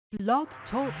Blog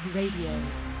Talk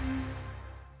Radio.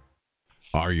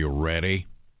 Are you ready?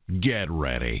 Get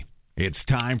ready. It's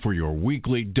time for your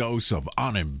weekly dose of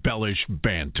unembellished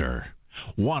banter.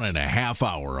 1.5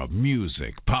 hours of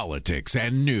music, politics,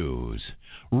 and news.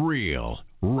 Real,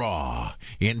 raw,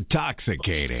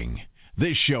 intoxicating.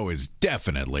 This show is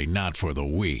definitely not for the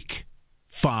weak.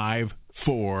 5,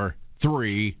 4,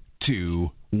 3,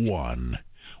 2, 1.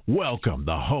 Welcome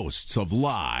the hosts of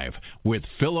Live with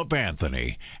Phillip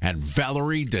Anthony and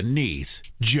Valerie Denise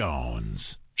Jones.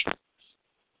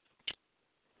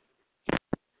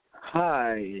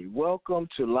 Hi, welcome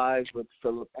to Live with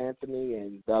Phillip Anthony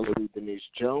and Valerie Denise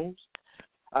Jones.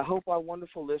 I hope our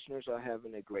wonderful listeners are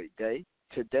having a great day.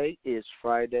 Today is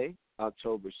Friday,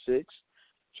 October 6,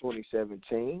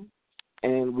 2017,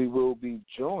 and we will be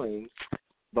joined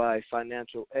by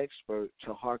financial expert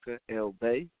Tarhaka L.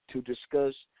 Bay to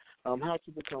discuss how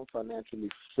to become financially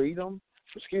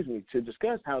to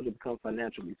discuss how to become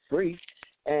financially free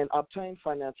and obtain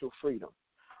financial freedom.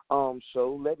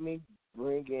 So let me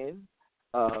bring in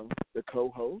the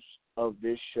co-host of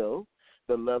this show,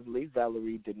 the lovely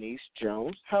Valerie Denise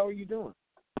Jones. How are you doing?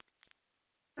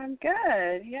 I'm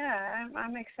good. Yeah,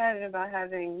 I'm excited about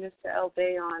having Mr. L.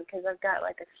 Bay on because I've got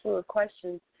like a slew of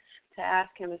questions to ask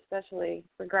him, especially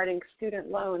regarding student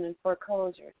loan and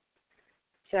foreclosure.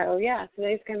 So, yeah,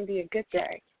 today's going to be a good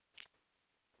day.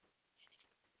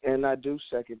 And I do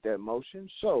second that motion.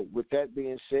 So, with that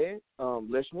being said,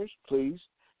 listeners, please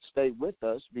stay with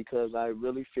us because I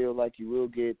really feel like you will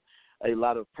get a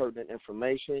lot of pertinent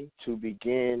information to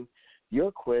begin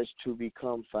your quest to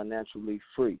become financially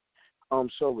free.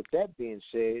 So, with that being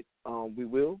said, we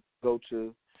will go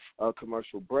to a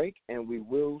commercial break, and we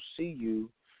will see you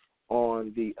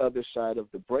on the other side of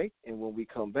the break. And when we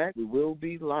come back, we will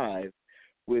be live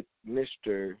with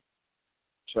Mr.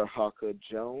 Tarhaka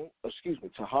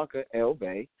L.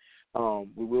 Bay.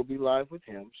 We will be live with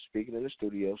him speaking in the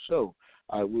studio. So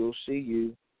I will see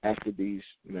you after these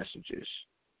messages.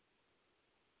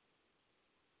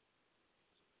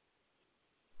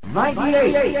 98.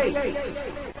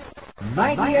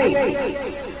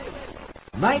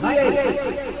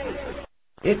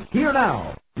 It's here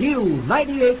now. New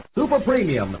 98 Super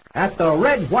Premium at the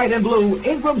red, white, and blue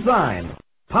Ingram sign.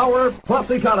 Power plus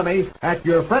economy at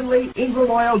your friendly Ingram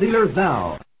oil dealers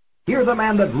now. Here's a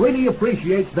man that really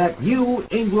appreciates that new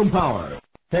Ingram power.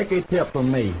 Take a tip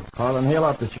from me, Carlin Hill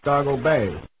of the Chicago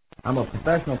Bears. I'm a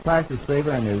professional plastic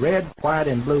saver, and the red, white,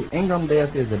 and blue Ingram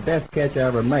disc is the best catch I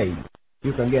ever made.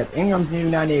 You can get Ingram's new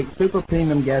 98 Super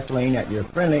Premium gasoline at your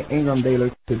friendly Ingram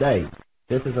dealers today.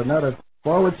 This is another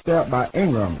forward step by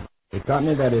Ingram, a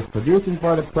company that is producing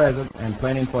for the present and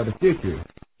planning for the future.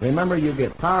 Remember, you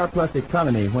get power plus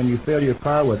economy when you fill your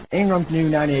car with Ingram's new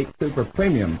 98 Super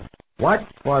Premium. Watch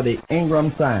for the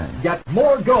Ingram sign. Get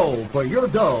more gold for your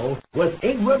dough with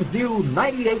Ingram's new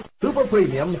 98 Super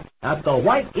Premium at the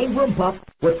white Ingram pump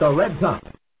with the red top.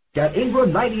 Get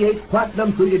Ingram 98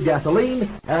 Platinum Treated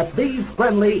Gasoline at these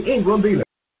friendly Ingram dealers.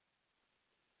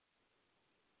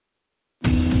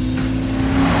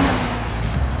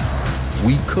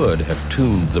 We could have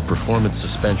tuned the performance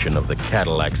suspension of the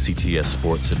Cadillac CTS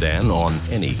Sport Sedan on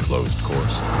any closed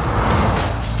course.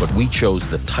 But we chose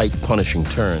the tight, punishing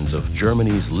turns of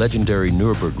Germany's legendary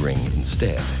Nürburgring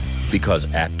instead. Because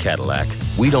at Cadillac,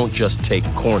 we don't just take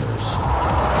corners.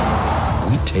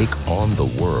 We take on the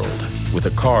world with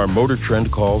a car Motor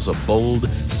Trend calls a bold,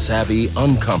 savvy,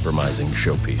 uncompromising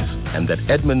showpiece, and that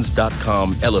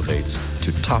Edmunds.com elevates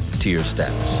to top-tier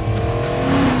status.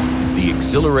 The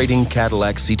exhilarating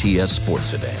Cadillac CTS Sport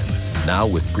Sedan, now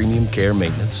with premium care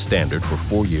maintenance standard for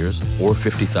 4 years or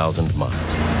 50,000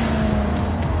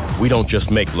 miles. We don't just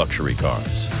make luxury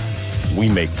cars. We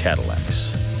make Cadillacs.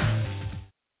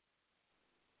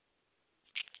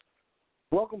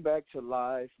 Welcome back to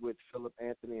Live with Phillip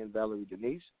Anthony and Valerie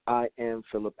Denise. I am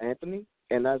Phillip Anthony,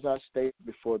 and as I stated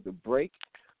before the break,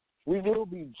 we will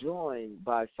be joined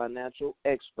by financial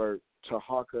expert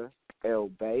Tarhaka L.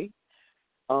 Bay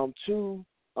to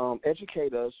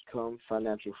educate us come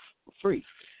financial free.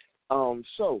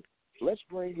 So let's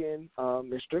bring in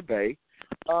Mr. Bay.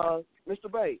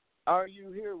 Mr. Bay, are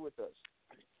you here with us?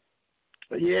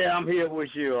 Yeah, I'm here with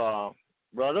you,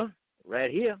 brother,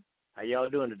 right here. How y'all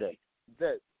doing today?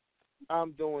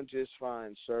 I'm doing just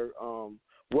fine, sir.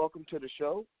 Welcome to the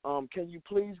show. Can you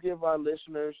please give our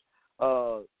listeners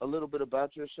a little bit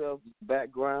about yourself,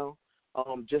 background,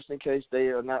 just in case they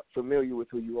are not familiar with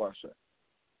who you are, sir?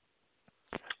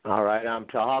 All right, I'm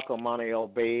Tarhaka Monte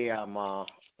Bay. I'm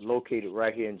located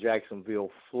right here in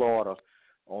Jacksonville, Florida,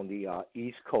 on the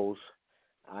East Coast.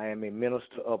 I am a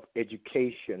minister of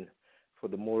education for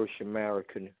the Moorish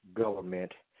American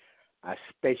government. I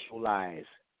specialize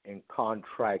in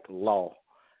contract law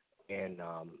and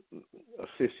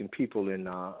assisting people in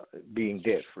being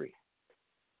debt free.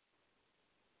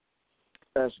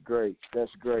 That's great.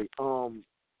 That's great.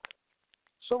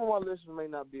 Some of our listeners may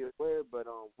not be aware, but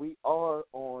we are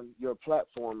on your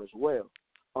platform as well.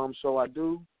 So I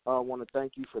do want to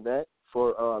thank you for that,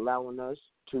 for allowing us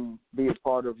to be a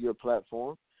part of your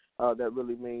platform. That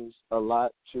really means a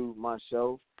lot to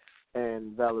myself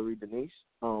and Valerie Denise.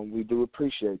 We do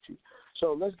appreciate you.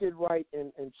 So let's get right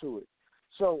into it.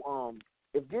 So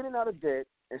if getting out of debt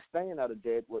and staying out of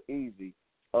debt were easy,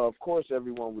 of course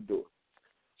everyone would do it.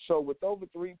 So with over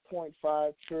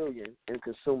 $3.5 trillion in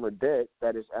consumer debt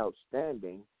that is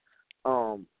outstanding,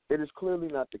 it is clearly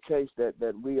not the case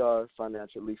that we are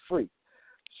financially free.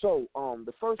 So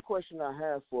the first question I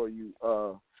have for you,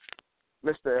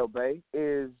 Mr. Elbey,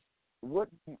 is what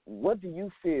do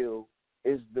you feel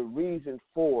is the reason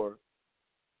for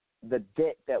the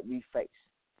debt that we face?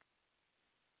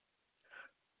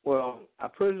 Well, I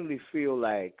personally feel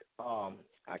like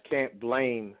I can't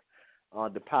blame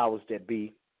the powers that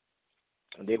be.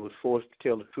 They were forced to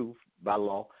tell the truth by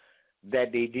law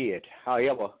that they did.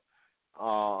 However,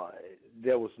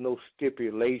 there was no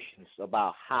stipulations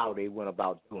about how they went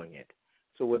about doing it.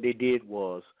 So what they did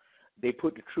was they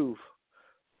put the truth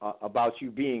about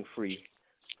you being free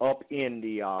up in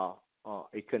the a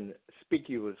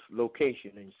conspicuous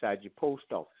location inside your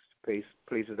post office. Place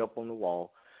it up on the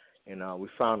wall, and we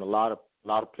found a lot of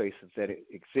places that it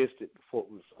existed before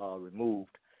it was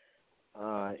removed.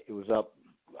 It was up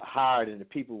higher than the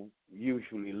people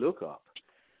usually look up.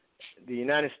 The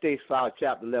United States filed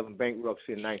Chapter 11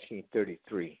 bankruptcy in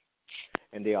 1933,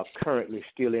 and they are currently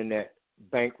still in that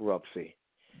bankruptcy,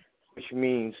 which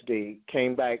means they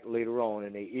came back later on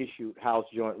and they issued House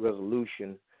Joint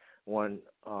Resolution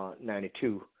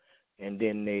 192, and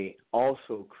then they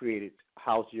also created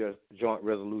House Joint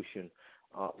Resolution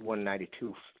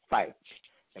 192 fight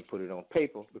and put it on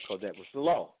paper because that was the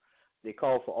law. They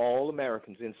called for all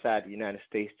Americans inside the United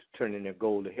States to turn in their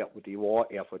gold to help with the war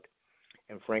effort,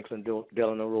 and Franklin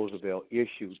Delano Roosevelt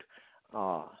issued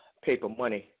paper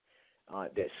money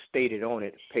that stated on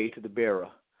it, pay to the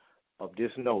bearer of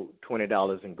this note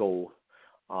 $20 in gold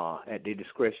at their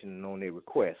discretion and on their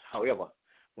request. However,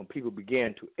 when people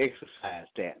began to exercise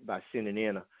that by sending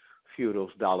in a few of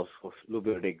those dollars for a little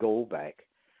bit of their gold back,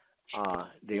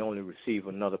 they only receive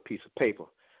another piece of paper.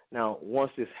 Now,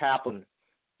 once this happened,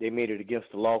 they made it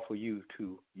against the law for you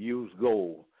to use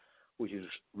gold, which is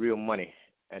real money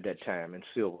at that time, and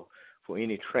silver, for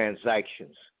any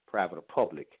transactions, private or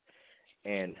public.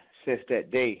 And since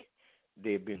that day,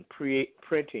 they've been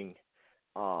printing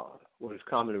what is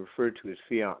commonly referred to as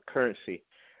fiat currency,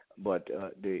 but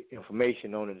the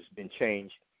information on it has been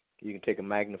changed. You can take a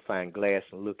magnifying glass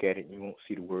and look at it, and you won't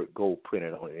see the word gold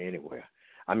printed on it anywhere.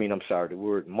 The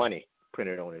word money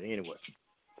printed on it anywhere.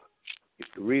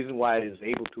 The reason why it is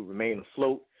able to remain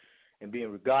afloat and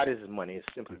being regarded as money is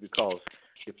simply because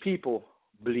the people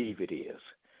believe it is.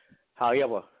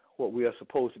 However, what we are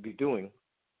supposed to be doing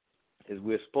is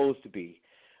we're supposed to be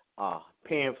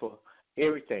paying for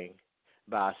everything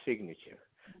by our signature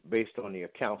based on the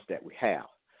accounts that we have.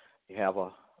 You have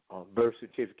a birth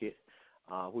certificate,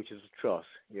 which is a trust.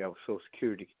 You have a Social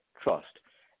Security trust.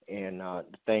 And the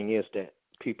thing is that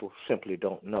people simply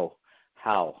don't know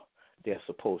how they're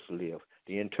supposed to live.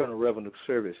 The Internal Revenue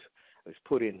Service is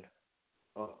put in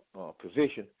a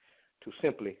position to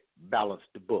simply balance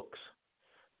the books.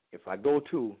 If I go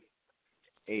to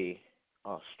a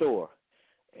store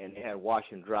and they had a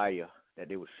wash and dryer that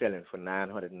they were selling for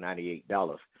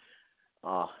 $998,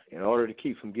 in order to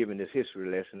keep from giving this history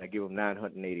lesson, I give them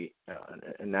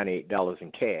 $998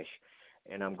 in cash,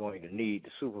 and I'm going to need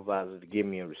the supervisor to give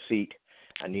me a receipt.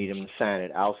 I need him to sign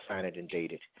it. I'll sign it and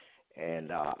date it,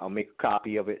 and I'll make a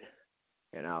copy of it,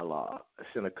 and I'll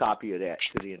send a copy of that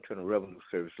to the Internal Revenue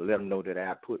Service to let them know that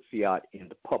I put fiat in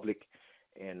the public,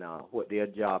 and what their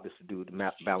job is to do to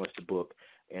balance the book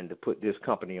and to put this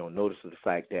company on notice of the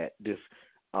fact that this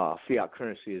fiat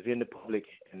currency is in the public,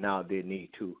 and now they need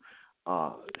to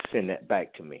send that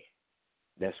back to me.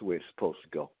 That's where it's supposed to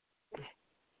go.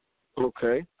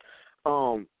 Okay.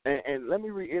 And let me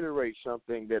reiterate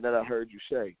something that I heard you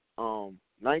say.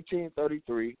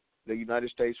 1933, the United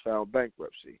States filed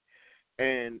bankruptcy.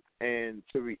 And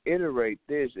to reiterate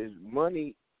this is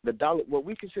money, the dollar, what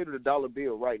we consider the dollar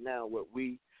bill right now, what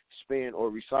we spend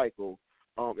or recycle,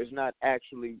 is not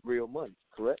actually real money,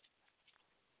 correct?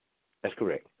 That's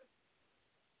correct.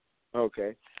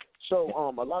 Okay. So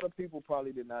a lot of people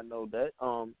probably did not know that.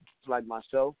 Like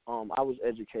myself, I was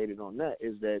educated on that,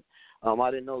 is that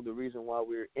I didn't know the reason why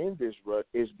we're in this rut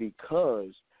is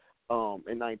because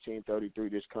in 1933,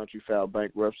 this country filed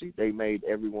bankruptcy. They made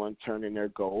everyone turn in their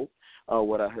gold,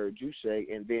 what I heard you say,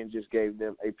 and then just gave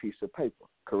them a piece of paper,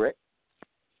 correct?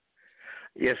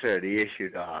 Yes, sir. They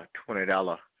issued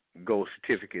 $20 gold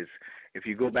certificates. If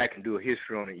you go back and do a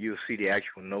history on it, you'll see the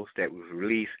actual notes that was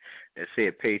released that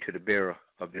said pay to the bearer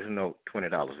of this note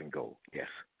 $20 in gold. Yes.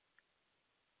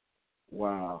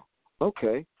 Wow.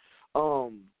 Okay.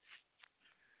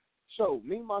 So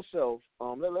me myself,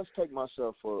 let's take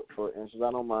myself for instance.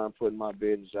 I don't mind putting my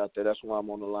business out there. That's why I'm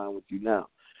on the line with you now.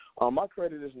 My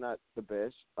credit is not the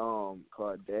best,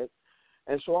 card debt,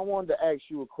 and so I wanted to ask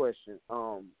you a question.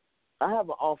 I have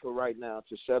an offer right now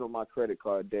to settle my credit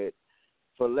card debt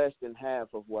for less than half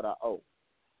of what I owe.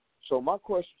 So my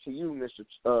question to you,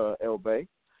 Mr. Elbay,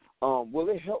 will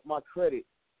it help my credit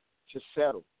to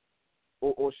settle,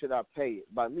 or should I pay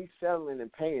it? By me settling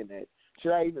and paying that,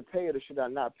 should I even pay it or should I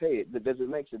not pay it? Does it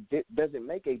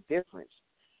make a difference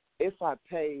if I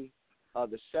pay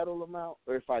the settle amount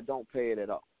or if I don't pay it at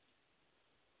all?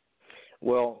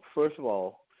 Well, first of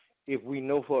all, if we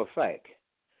know for a fact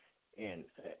and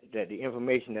that the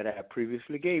information that I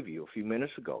previously gave you a few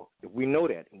minutes ago, if we know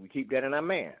that and we keep that in our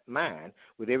mind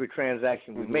with every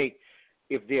transaction we make,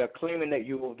 if they are claiming that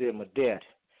you owe them a debt,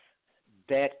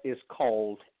 that is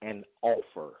called an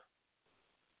offer.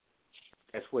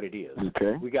 That's what it is.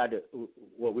 Okay.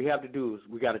 What we have to do is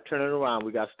we got to turn it around.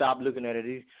 We got to stop looking at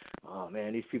it. Oh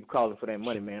man, these people calling for that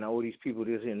money, man. I owe these people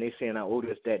this, and they saying I owe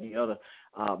this, that, and the other.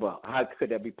 But how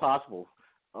could that be possible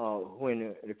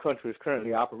when the country is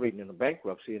currently operating in a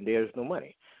bankruptcy and there's no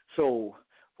money? So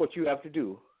what you have to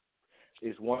do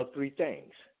is one of three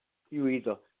things. You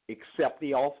either accept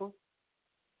the offer,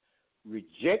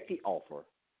 reject the offer,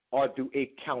 or do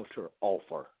a counter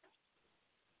offer.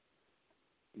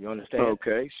 You understand?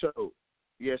 Okay, so,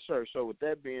 yes, sir. So with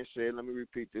that being said, let me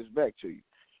repeat this back to you.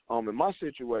 In my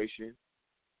situation,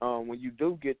 when you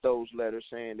do get those letters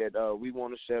saying that we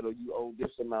want to settle, you owe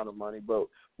this amount of money, but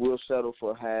we'll settle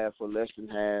for half or less than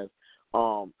half,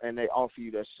 and they offer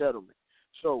you that settlement.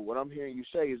 So what I'm hearing you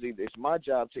say is either it's my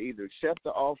job to either accept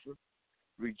the offer,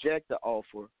 reject the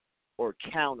offer, or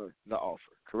counter the offer,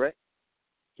 correct?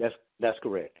 Yes, that's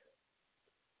correct.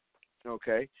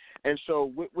 Okay, and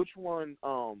so which one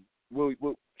will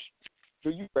do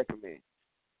you recommend?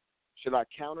 Should I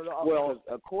counter the offer? Well,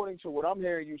 according to what I'm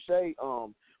hearing you say,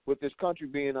 with this country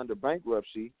being under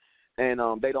bankruptcy and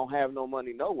they don't have no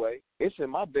money no way, it's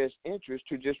in my best interest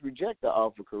to just reject the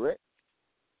offer, correct?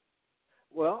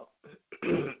 Well,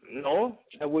 no,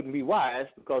 that wouldn't be wise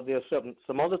because there's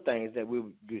some other things that we'll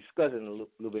be discussing a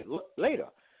little bit later.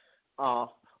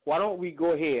 Why don't we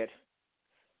go ahead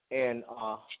and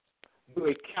do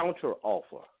a counter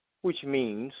offer, which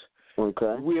means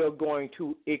we are going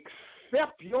to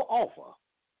accept your offer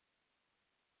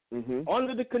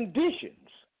under the conditions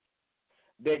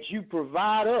that you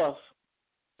provide us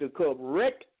the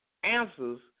correct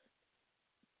answers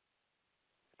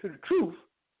to the truth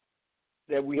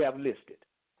that we have listed.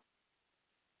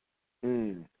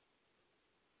 In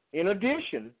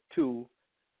addition to,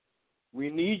 we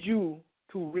need you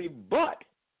to rebut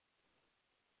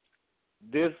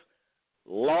this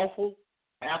lawful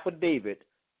affidavit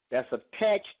that's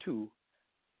attached to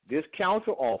this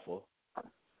counter offer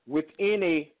within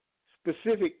a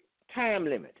specific time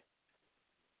limit.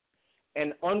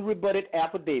 An unrebutted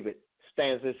affidavit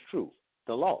stands as true,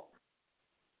 the law.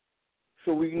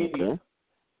 So we need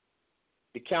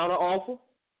the counter offer,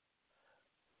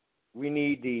 we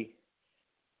need the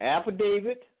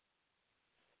affidavit,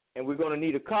 and we're going to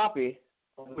need a copy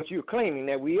of what you're claiming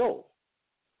that we owe.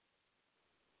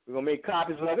 We're going to make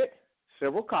copies of it,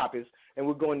 several copies, and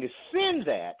we're going to send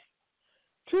that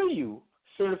to you,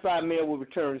 certified mail with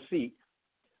return receipt,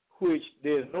 which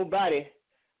there's nobody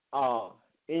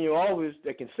in your office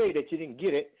that can say that you didn't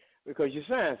get it because you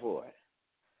signed for it.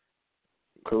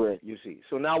 Correct. You see.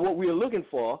 So now what we are looking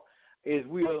for is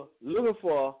we are looking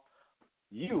for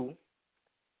you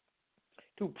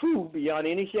to prove beyond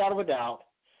any shadow of a doubt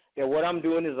that what I'm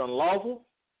doing is unlawful,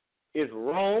 is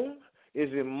wrong,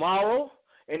 is immoral,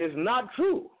 and is not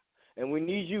true. And we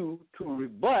need you to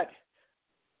rebut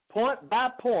point by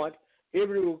point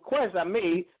every request I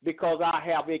made because I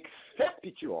have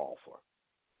accepted your offer.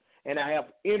 And I have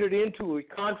entered into a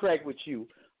contract with you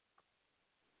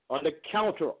on the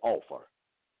counter offer.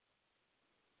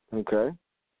 Okay.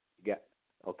 Yeah.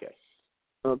 Okay.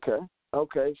 Okay.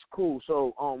 Okay. It's cool.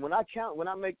 So when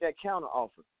I make that counter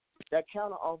offer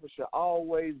should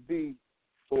always be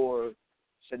for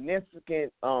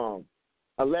significant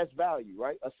a less value,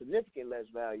 right? A significant less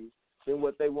value than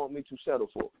what they want me to settle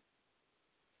for.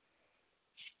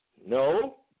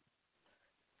 No.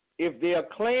 if they are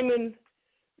claiming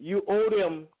you owe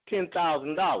them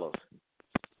 $10,000,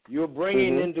 you're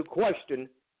bringing into question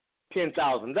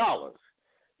 $10,000.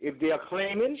 If they are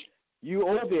claiming you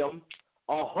owe them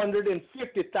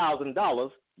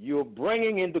 $150,000, you're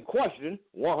bringing into question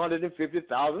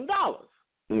 $150,000.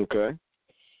 Okay.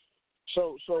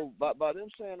 So by them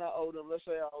saying I owe them, let's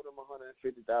say I owe them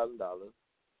 $150,000,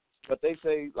 but they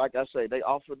say, like I say, they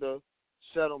offer the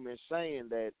settlement saying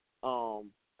that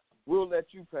we'll let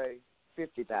you pay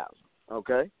 $50,000.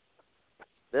 Okay.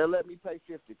 They'll let me pay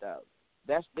 $50,000.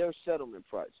 That's their settlement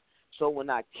price. So when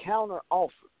I counter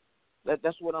offer,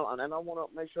 that's what and I want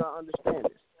to make sure I understand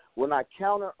this. When I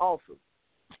counter offer,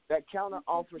 that counter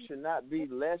offer should not be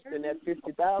less than that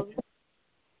 $50,000.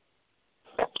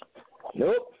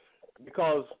 Nope,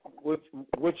 because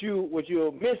what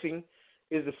you're missing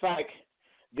is the fact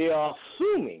they are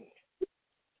assuming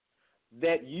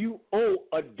that you owe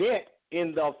a debt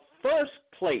in the first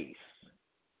place.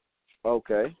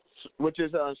 Okay, which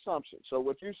is an assumption. So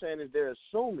what you're saying is they're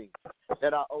assuming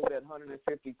that I owe that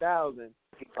 $150,000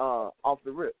 off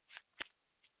the rip.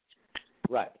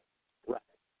 Right.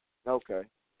 Okay.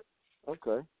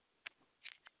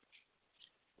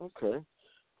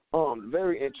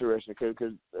 Very interesting because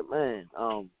man,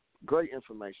 great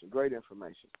information.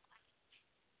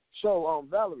 So,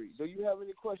 Valerie, do you have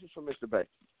any questions for Mr. Bay?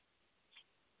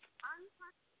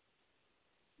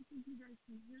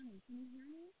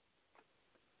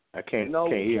 I can't. No,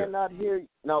 can't we hear. cannot hear you.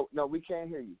 No, we can't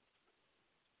hear you.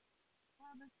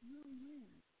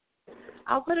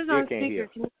 I'll put it on speaker. Hear.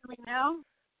 Can you hear me now?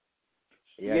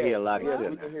 Yeah, I hear a lot clear. better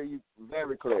We now. can hear you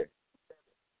very clear.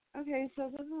 Okay, so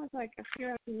it doesn't look like I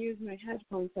fear I can use my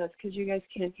headphone sets because you guys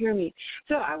can't hear me.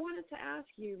 So I wanted to ask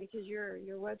you, because your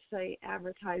website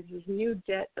advertises new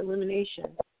debt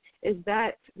elimination. Is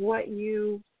that what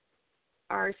you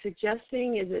are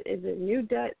suggesting? Is it new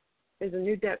debt? Is a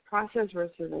new debt process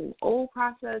versus an old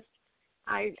process?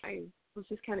 I was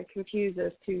just kind of confused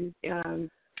as to how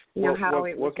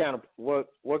it was.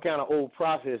 What kind of old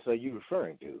process are you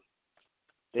referring to?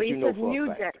 Well,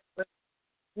 you said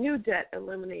new debt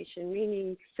elimination,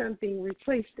 meaning something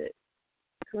replaced it,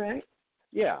 correct?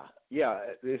 Yeah.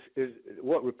 This is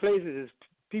what replaces is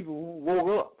people who woke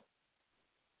up.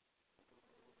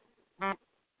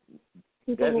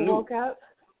 People That's who new. woke up.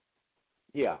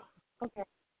 Yeah. Okay.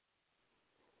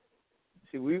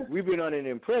 See, we've been under the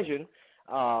impression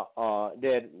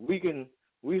that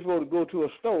we're supposed to go to a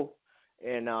store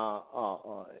and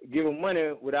give them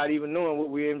money without even knowing what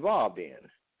we're involved in.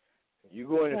 You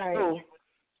go in the store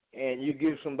and you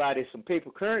give somebody some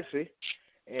paper currency,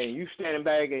 and you standing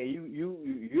back and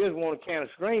you just want a can of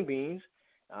string beans.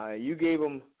 You gave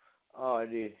them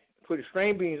put the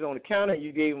string beans on the counter.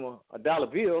 You gave them a dollar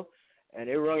bill, and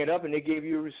they rung it up and they gave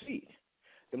you a receipt.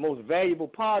 The most valuable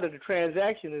part of the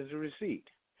transaction is the receipt,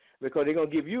 because they're going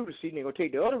to give you a receipt and they're going to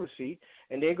take the other receipt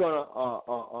and they're going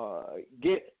to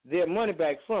get their money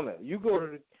back from it. You go to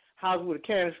the house with a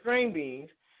can of string beans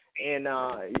and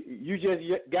you just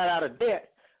got out of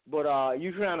debt, but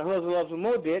you trying to hustle up some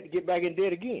more debt to get back in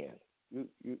debt again.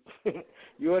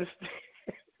 You understand?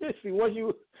 See, once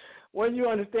you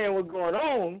understand what's going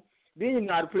on, then you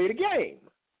know how to play the game.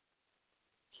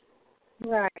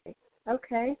 Right.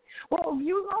 Okay. Well,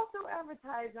 you also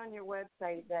advertise on your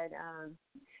website that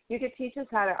you could teach us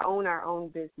how to own our own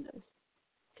business.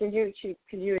 Could you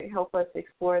help us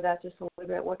explore that just a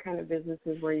little bit? What kind of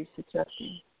businesses were you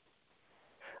suggesting?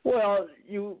 Well,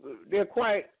 there are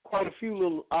quite a few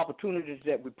little opportunities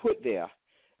that we put there,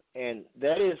 and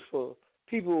that is for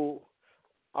people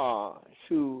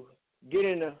to get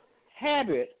in the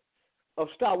habit of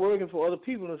start working for other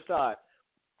people and start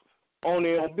on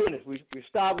their own business. We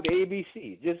start with the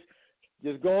ABC.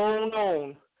 Just go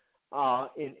on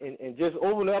and just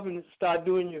open up and start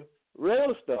doing your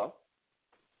regular stuff.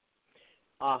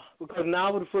 Because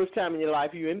now for the first time in your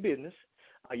life you're in business,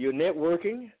 you're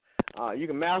networking, you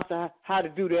can master how to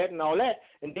do that and all that,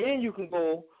 and then you can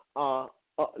go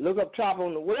look up top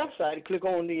on the website and click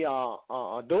on the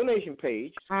donation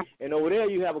page, and over there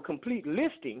you have a complete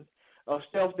listing of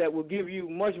stuff that will give you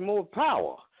much more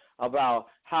power about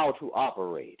how to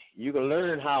operate. You can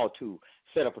learn how to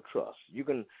set up a trust. You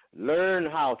can learn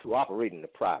how to operate in the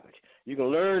private. You can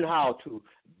learn how to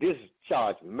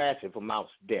discharge massive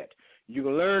amounts of debt. You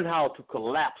can learn how to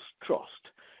collapse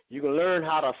trust. You can learn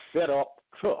how to set up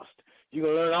trust. You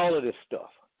can learn all of this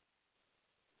stuff.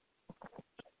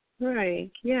 Right,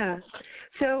 yeah.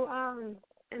 So,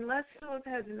 unless Phillip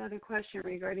has another question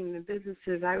regarding the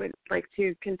businesses, I would like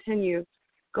to continue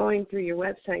going through your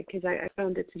website because I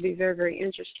found it to be very, very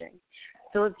interesting.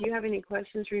 Phillip, do you have any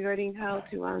questions regarding how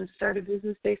to start a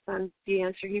business based on the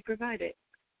answer he provided?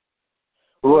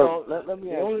 Well, let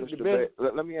me ask Mr. Bates.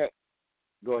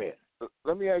 Go ahead.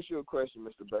 Let me ask you a question,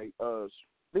 Mr. Bates.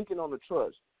 Speaking on the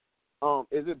trust,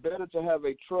 is it better to have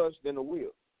a trust than a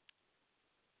will?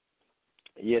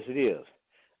 Yes, it is.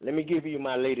 Let me give you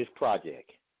my latest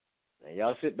project. Now,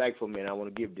 y'all sit back for a minute. I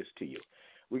want to give this to you.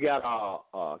 We got our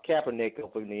Kaepernick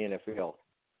up in the NFL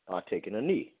taking a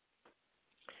knee.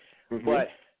 Mm-hmm. But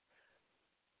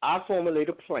I formulate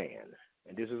a plan,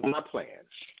 and this is my plan.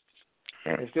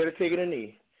 Instead of taking a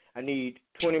knee, I need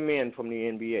 20 men from the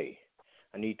NBA.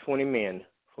 I need 20 men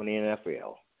from the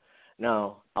NFL.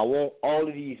 Now, I want all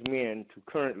of these men to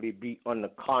currently be under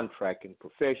contract and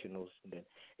professionals that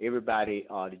everybody,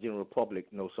 the general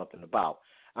public, knows something about.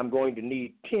 I'm going to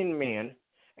need 10 men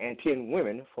and 10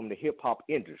 women from the hip-hop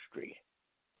industry.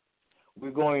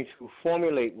 We're going to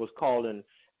formulate what's called an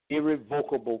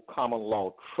irrevocable common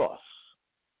law trust,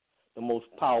 the most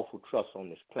powerful trust on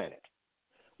this planet.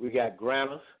 We got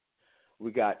grantors,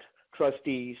 we got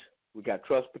trustees, we got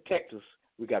trust protectors,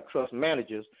 we got trust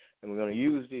managers, and we're going to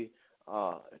use the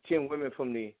 10 women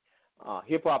from the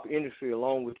hip-hop industry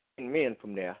along with 10 men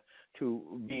from there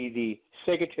to be the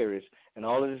secretaries, and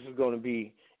all of this is going to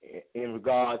be in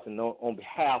regards and on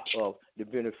behalf of the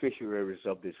beneficiaries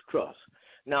of this trust.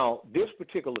 Now, this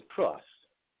particular trust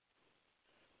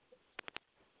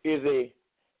is a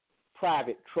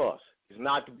private trust. It's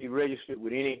not to be registered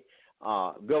with any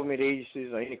government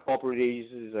agencies or any corporate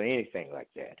agencies or anything like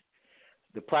that.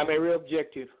 The primary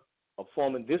objective of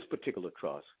forming this particular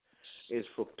trust is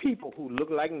for people who look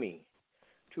like me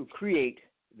to create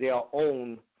their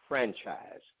own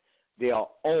franchise, their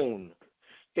own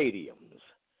stadiums,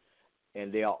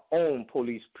 and their own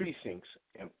police precincts,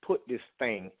 and put this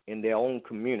thing in their own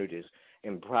communities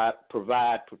and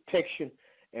provide protection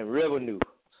and revenue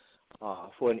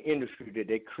for an industry that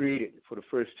they created for the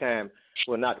first time.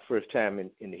 Well, not the first time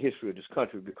in the history of this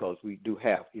country, because we do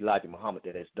have Elijah Muhammad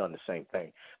that has done the same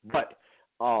thing. But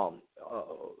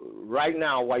right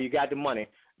now, while you got the money,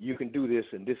 you can do this,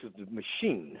 and this is the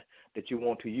machine that you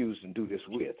want to use and do this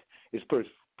with. It's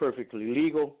perfectly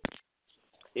legal.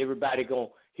 Everybody going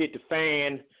to hit the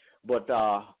fan, but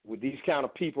with these kind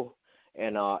of people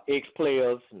and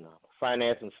ex-players and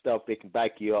finance and stuff, they can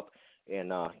back you up and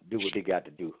do what they got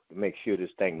to do to make sure this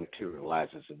thing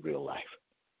materializes in real life.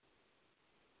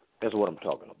 That's what I'm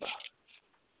talking about.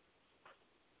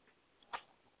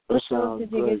 That sounds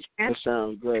great. That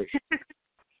sounds great.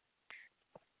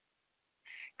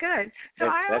 Good. So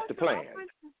that's the plan.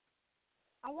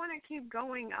 I want to keep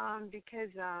going because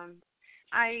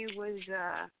I was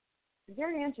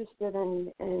very interested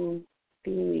in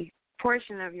the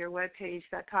portion of your webpage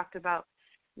that talked about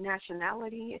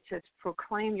nationality. It says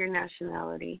proclaim your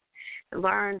nationality,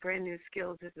 learn brand new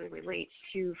skills as it relates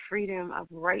to freedom of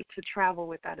right to travel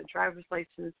without a driver's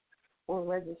license or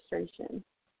registration.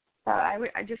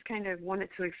 I just kind of wanted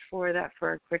to explore that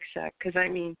for a quick sec, because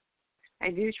I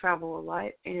do travel a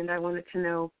lot, and I wanted to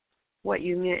know what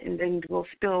you meant, and then we'll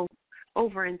spill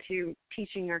over into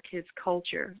teaching our kids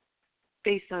culture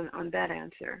based on that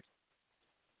answer.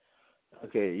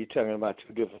 Okay, you're talking about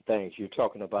two different things. You're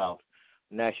talking about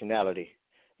nationality,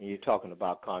 and you're talking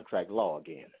about contract law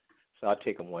again. So I'll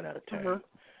take them one at a time.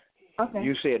 Okay.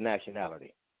 You said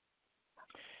nationality.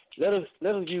 Let us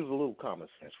use a little common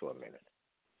sense for a minute.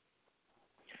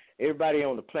 Everybody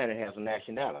on the planet has a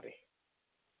nationality.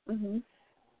 Mm-hmm.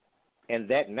 And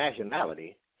that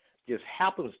nationality just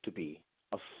happens to be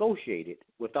associated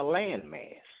with a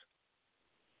landmass.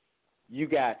 You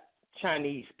got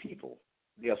Chinese people,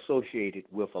 they're associated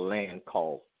with a land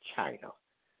called China.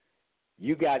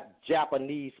 You got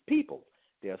Japanese people,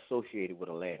 they're associated with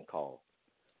a land called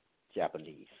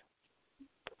Japanese.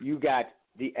 You got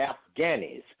the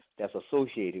Afghanis, that's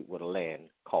associated with a land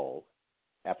called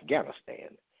Afghanistan.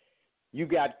 You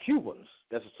got Cubans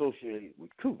that's associated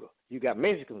with Cuba. You got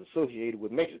Mexicans associated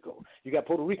with Mexico. You got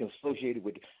Puerto Ricans associated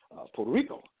with Puerto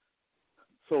Rico.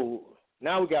 So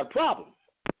now we got a problem,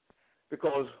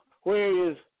 because where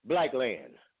is black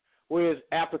land? Where is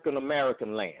African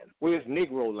American land? Where is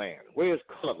Negro land? Where is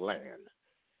colored land?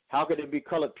 How could it be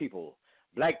colored people,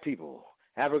 black people,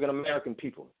 African American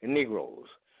people, and Negroes?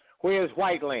 Where is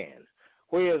white land?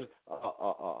 Where is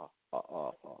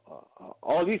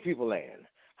all these people land?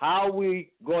 How are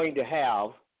we going to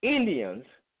have Indians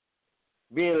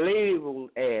being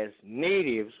labeled as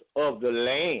natives of the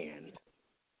land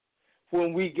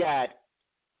when we got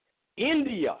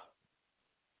India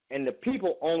and the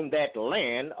people on that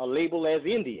land are labeled as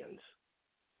Indians?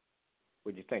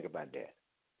 What do you think about that?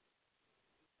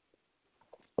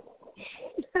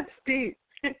 That's deep.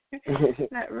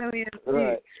 That really is deep.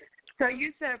 Right. So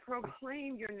you said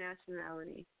proclaim your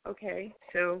nationality. Okay,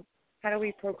 so how do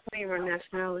we proclaim our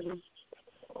nationality?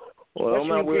 Well, What on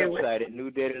my should we do? website at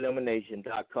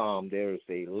newdeadelimination.com, there is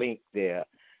a link there.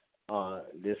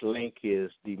 This link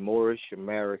is the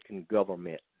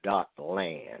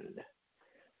MoorishAmericanGovernment.land.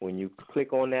 When you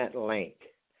click on that link,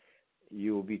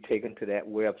 you will be taken to that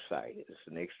website. It's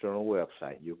an external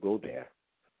website. You'll go there,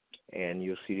 and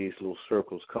you'll see these little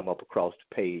circles come up across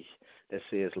the page that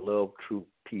says love, truth,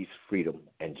 peace, freedom,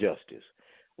 and justice.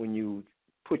 When you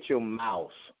put your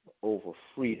mouse over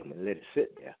freedom and let it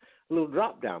sit there, a little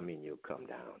drop-down menu will come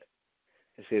down.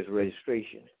 It says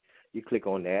registration. You click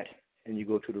on that, and you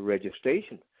go to the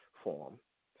registration form,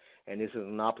 and this is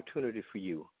an opportunity for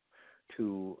you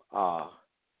to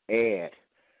add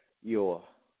your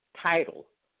title,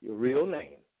 your real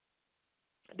name,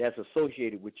 that's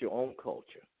associated with your own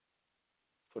culture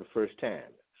for the first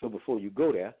time. So before you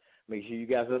go there, make sure you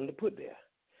got something to put there.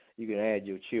 You can add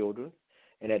your children,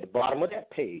 and at the bottom of that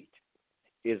page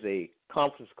is a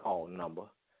conference call number,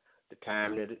 the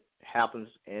time that it happens,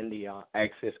 and the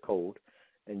access code,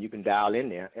 and you can dial in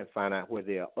there and find out where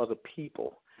there are other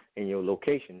people in your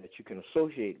location that you can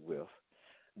associate with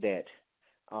that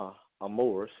are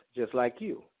Moors just like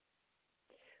you.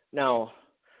 Now,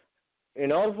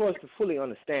 in order for us to fully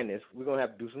understand this, we're going to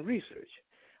have to do some research.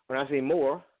 When I say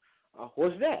Moor,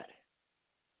 what's that?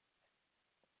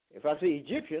 If I say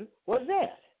Egyptian, what's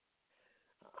that?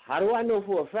 How do I know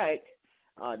for a fact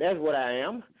that's what I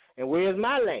am, and where's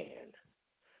my land?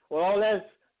 Well, all that's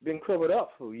been covered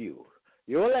up for you.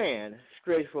 Your land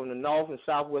stretches from the north and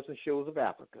southwestern shores of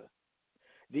Africa,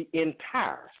 the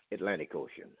entire Atlantic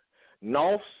Ocean,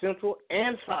 North, Central,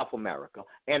 and South America,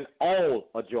 and all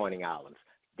adjoining islands.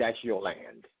 That's your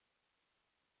land.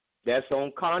 That's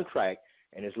on contract,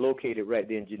 and it's located right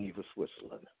there in Geneva,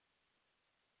 Switzerland.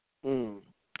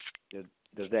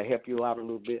 Does that help you out a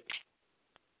little bit?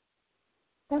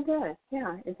 That does.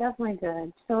 Yeah, it definitely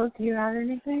does. Phillip, do you have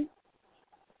anything?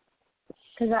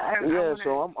 Because I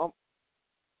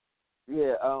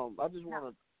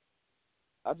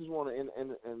just want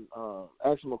to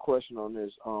ask him a question on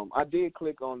this. I did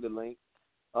click on the link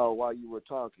while you were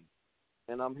talking,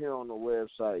 and I'm here on the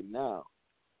website now.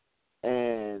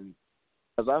 And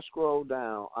as I scroll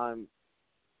down, I'm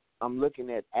looking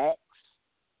at acts,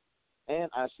 and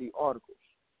I see articles.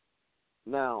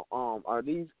 Now, are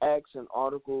these acts and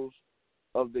articles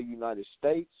of the United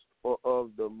States or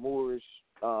of the Moorish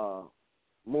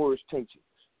teachings?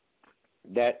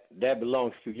 That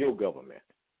belongs to your government.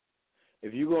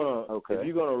 If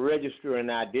you're gonna register an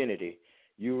identity,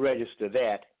 you register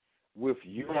that with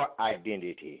your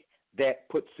identity. That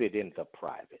puts it into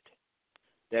private.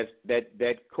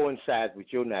 That coincides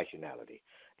with your nationality.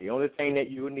 The only thing that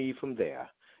you need from there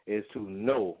is to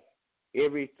know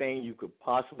everything you could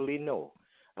possibly know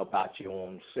about your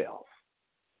own self.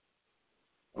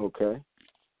 Okay.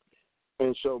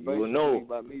 And so basically,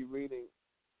 by me reading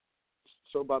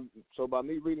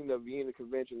the Vienna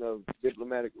Convention of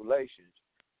Diplomatic Relations,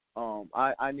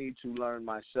 I need to learn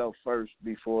myself first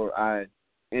before I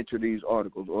enter these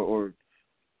articles or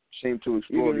seem to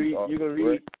explore these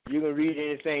articles. You can read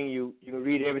anything. You can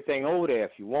read everything over there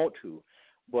if you want to.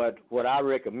 But what I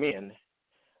recommend,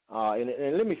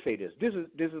 and let me say this: this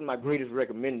is my greatest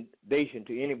recommendation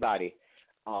to anybody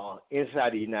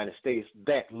inside the United States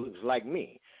that looks like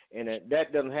me, and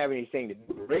that doesn't have anything to do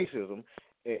with racism.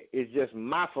 It's just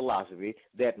my philosophy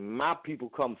that my people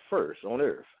come first on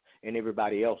earth and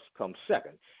everybody else comes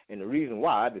second. And the reason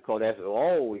why, because that's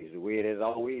always the way it has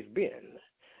always been.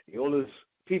 The oldest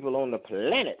people on the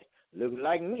planet look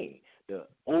like me. The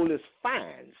oldest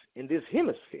finds in this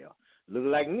hemisphere look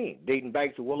like me, dating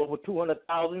back to well over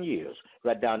 200,000 years,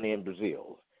 right down there in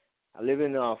Brazil. I live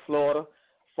in Florida,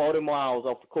 40 miles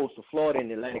off the coast of Florida in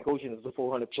the Atlantic Ocean is a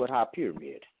 400-foot high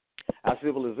pyramid. Our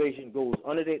civilization goes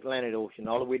under the Atlantic Ocean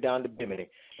all the way down to Bimini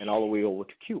and all the way over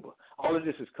to Cuba. All of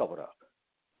this is covered up.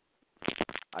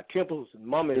 Our temples and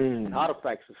mummies and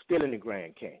artifacts are still in the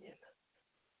Grand Canyon.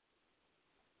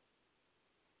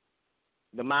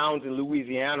 The mounds in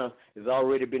Louisiana has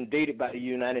already been dated by the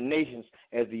United Nations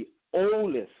as the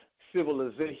oldest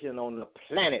civilization on the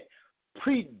planet,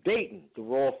 predating the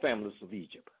royal families of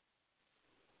Egypt.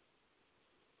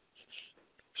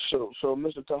 So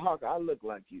Mr. Tarhaka, I look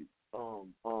like you.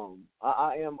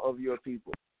 I am of your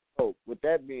people. So, with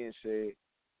that being said,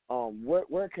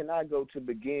 where can I go to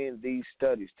begin these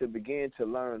studies, to begin to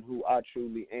learn who I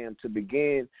truly am, to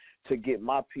begin to get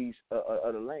my piece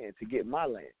of the land, to get my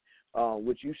land,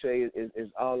 which you say is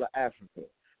all of Africa,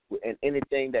 and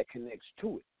anything that connects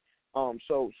to it.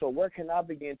 So where can I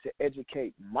begin to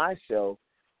educate myself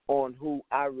on who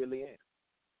I really am.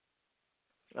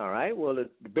 All right. Well,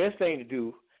 the best thing to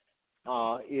do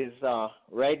is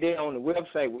right there on the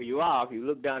website where you are. If you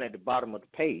look down at the bottom of the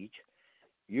page,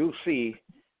 you'll see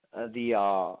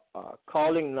the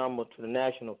calling number to the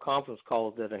national conference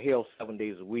calls that are held 7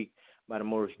 days a week by the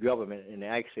Moorish government in the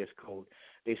access code.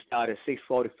 They start at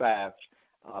 6:45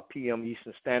 p.m.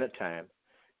 Eastern Standard Time.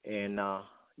 And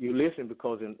you listen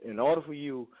because in order for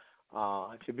you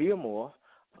to be a Moor,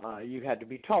 you had to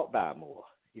be taught by a Moor.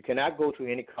 You cannot go to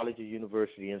any college or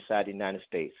university inside the United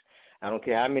States. I don't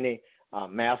care how many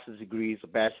master's degrees or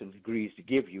bachelor's degrees to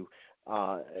give you.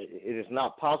 It is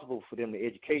not possible for them to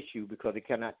educate you because they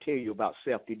cannot tell you about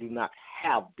self. They do not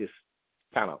have this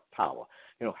kind of power.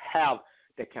 They don't have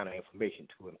that kind of information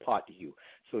to impart to you.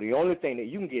 So the only thing that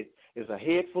you can get is a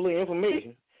head full of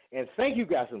information and think you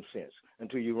got some sense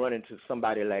until you run into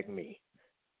somebody like me.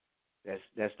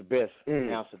 That's the best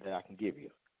answer that I can give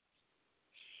you.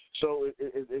 So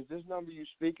is this number you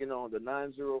speaking on the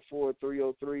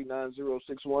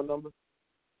 904-303-9061 number?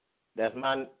 That's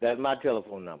my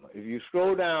telephone number. If you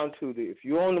scroll down to if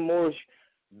you're on the Moorish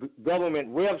government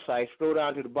website, scroll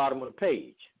down to the bottom of the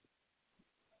page.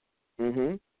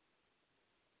 Mm-hmm.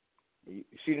 You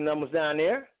see the numbers down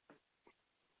there?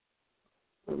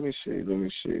 Let me see.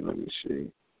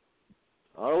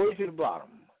 All the way to the bottom.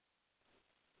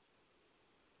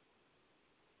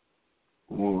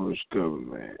 Moorish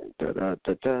government.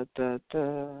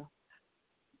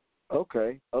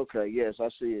 Okay. Yes, I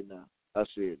see it now.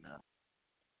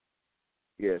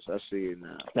 Yes, I see it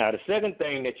now. Now, the second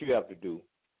thing that you have to do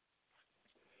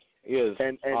is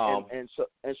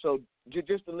so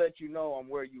just to let you know I'm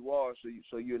where you are,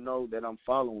 so you know that I'm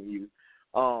following you.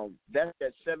 That's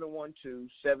that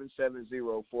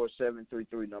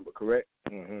 712-770-4733 number, correct?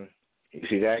 Mm-hmm. You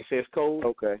see the access code?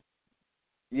 Okay.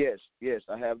 Yes,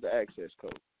 I have the access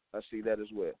code. I see that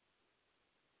as well.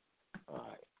 All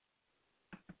right.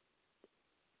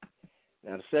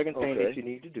 Now, the second thing that you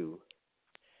need to do,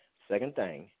 is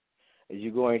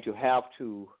you're going to have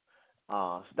to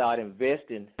start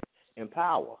investing in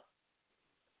power.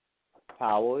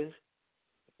 Power is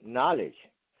knowledge.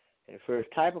 And the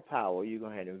first type of power you're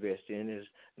going to have to invest in is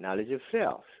knowledge of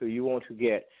self. So you want to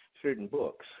get certain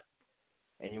books,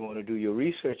 and you want to do your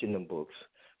research in them books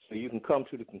so you can come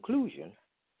to the conclusion,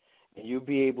 and you'll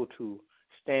be able to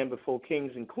stand before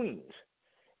kings and queens.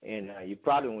 And you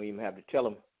probably won't even have to tell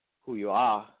them who you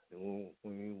are. When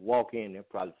you walk in, they'll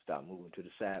probably start moving to the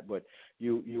side, but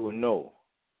you will know.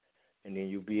 And then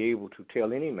you'll be able to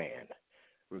tell any man,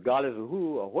 regardless of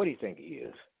who or what he think he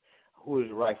is, who is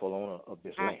the rightful owner of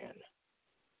this land.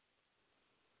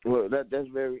 Well, that's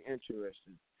very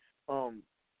interesting.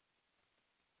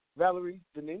 Valerie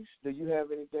Denise, do you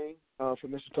have anything for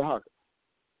Mr. Tarhaka?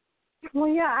 Well,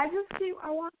 yeah, I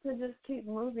want to just keep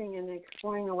moving and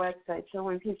exploring the website, so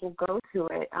when people go to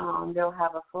it, they'll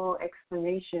have a full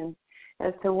explanation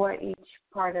as to what each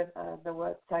part of the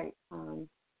website,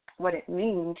 what it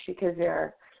means, because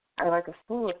there are like a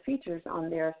slew of features on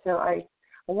there. So I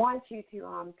want you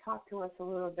to talk to us a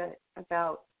little bit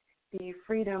about the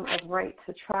freedom of right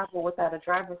to travel without a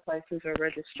driver's license or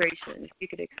registration. If you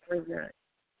could explain that.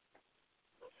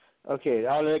 Okay,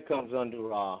 all that comes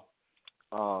under a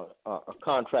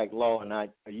contract law, and I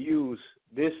use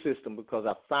this system because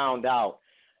I found out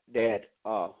that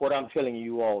what I'm telling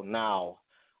you all now,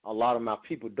 a lot of my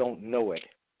people don't know it,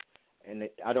 and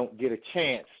I don't get a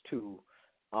chance to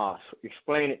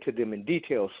explain it to them in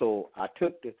detail. So I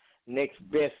took the next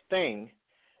best thing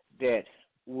that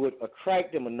would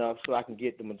attract them enough so I can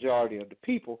get the majority of the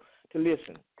people to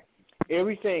listen.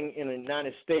 Everything in the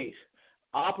United States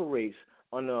operates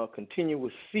under a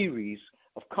continuous series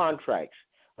of contracts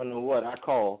under what I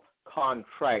call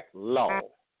contract law.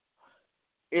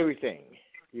 Everything.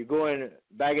 You go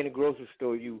back in the grocery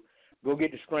store, you go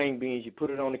get the string beans, you put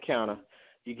it on the counter,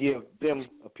 you give them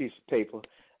a piece of paper,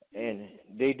 and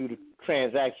they do the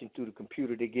transaction through the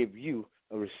computer. They give you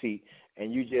a receipt,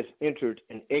 and you just entered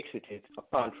and exited a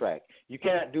contract. You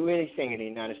cannot do anything in the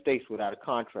United States without a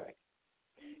contract.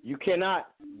 You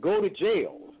cannot go to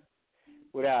jail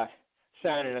without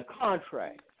signing a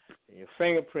contract and your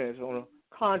fingerprints on a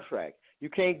contract. You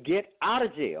can't get out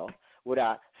of jail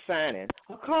without signing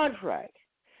a contract.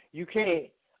 You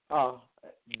can't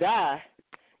die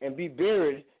and be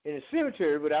buried in a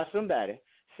cemetery without somebody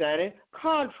signing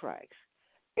contracts.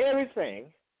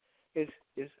 Everything is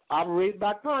operated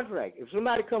by contract. If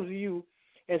somebody comes to you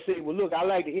and say, well, look, I'd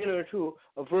like to enter into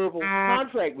a verbal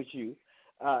contract with you,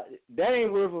 that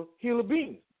ain't worth a hill of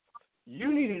beans.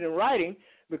 You need it in writing,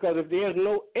 because if there's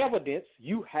no evidence,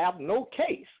 you have no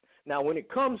case. Now, when it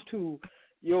comes to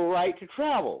your right to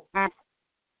travel,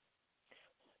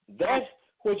 That's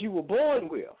what you were born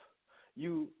with.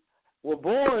 You were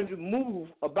born to move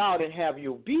about and have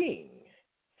your being,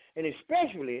 and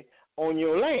especially on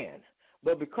your land.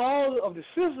 But because of the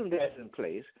system that's in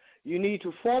place, you need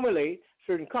to formulate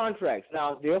certain contracts.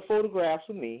 Now, there are photographs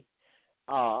of me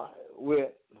with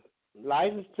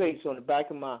license plates on the back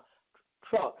of my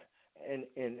truck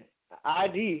and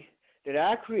ID that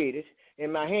I created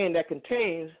in my hand that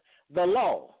contains the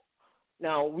law.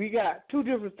 Now, we got two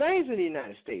different things in the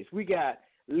United States. We got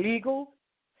legal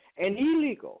and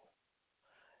illegal.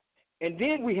 And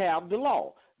then we have the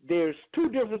law. There's two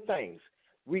different things.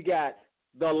 We got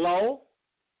the law,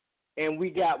 and we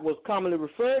got what's commonly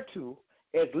referred to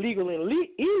as legal and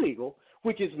illegal,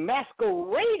 which is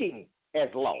masquerading as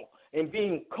law and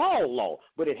being called law,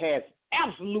 but it has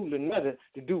absolutely nothing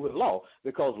to do with law,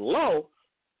 because law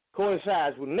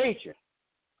coincides with nature.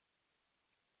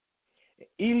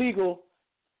 Illegal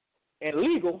and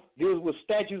legal deals with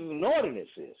statutes and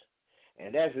ordinances,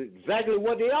 and that's exactly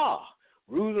what they are.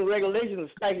 Rules and regulations and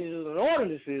statutes and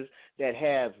ordinances that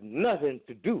have nothing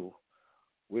to do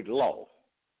with law.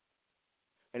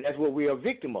 And that's what we are a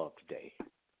victim of today.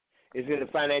 It's in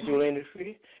the financial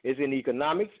industry, it's in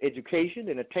economics, education,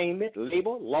 entertainment,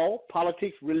 labor, law,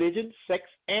 politics, religion, sex,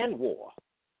 and war.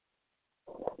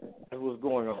 That's what's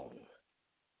going on.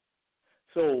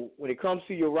 So when it comes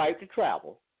to your right to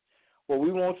travel, what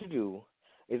we want to do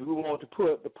is we want to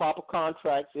put the proper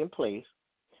contracts in place,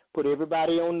 put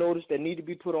everybody on notice that need to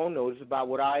be put on notice about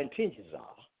what our intentions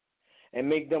are, and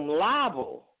make them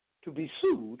liable to be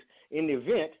sued in the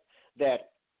event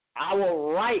that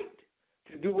our right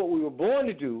to do what we were born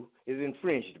to do is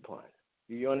infringed upon.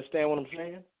 Do you understand what I'm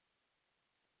saying?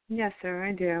 Yes, sir,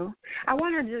 I do. I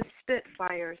want to just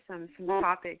spitfire some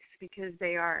topics because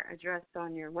they are addressed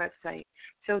on your website.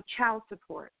 So child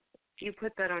support, you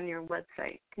put that on your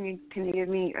website. Can you give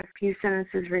me a few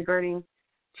sentences regarding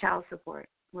child support,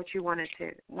 what you want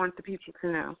the people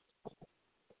to know?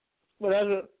 Well,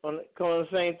 that's the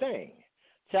same thing.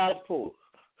 Child support,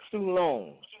 student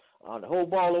loans, the whole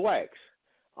ball of wax,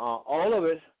 all of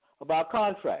it about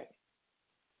contract.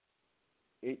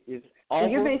 So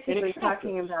you're basically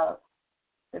talking about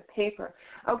the paper.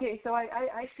 Okay, so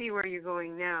I see where you're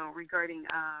going now regarding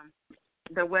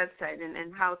the website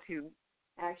and how to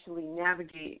actually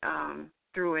navigate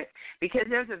through it, because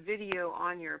there's a video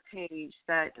on your page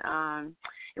that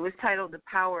it was titled "The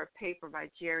Power of Paper" by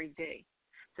Jerry Day.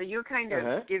 So you're kind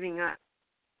of giving up.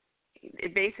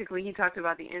 Basically, he talked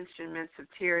about the instruments of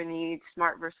tyranny,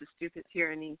 smart versus stupid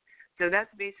tyranny. So that's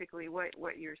basically what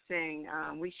you're saying.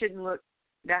 We shouldn't look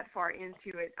that far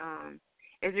into it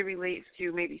as it relates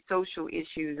to maybe social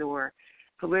issues or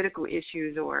political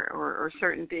issues or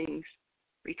certain things.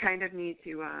 We kind of need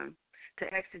to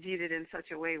exegete it in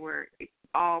such a way where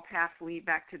all paths lead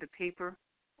back to the paper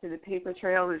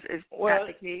trail. Is that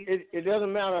the case? It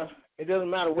doesn't matter. It doesn't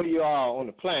matter where you are on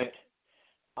the planet.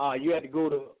 You have to go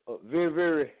to very,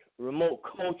 very remote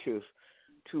cultures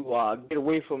to get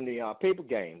away from the paper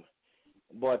game.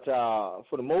 But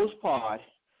for the most part,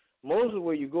 most of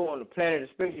where you go on the planet,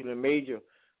 especially in the major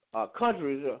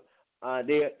countries,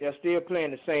 they're still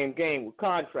playing the same game with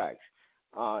contracts.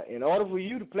 In order for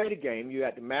you to play the game, you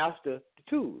have to master the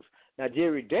tools. Now,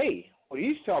 Jerry Day, what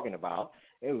he's talking about,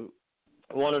 is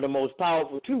one of the most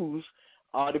powerful tools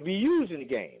to be used in the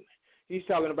game. He's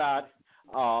talking about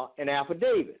an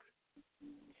affidavit.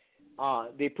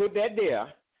 They put that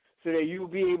there so that you'll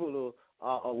be able to,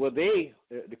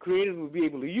 the creators will be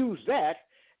able to use that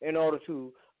in order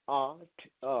to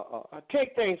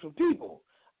take things from people,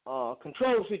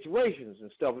 control situations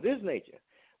and stuff of this nature.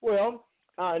 Well,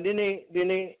 then they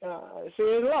say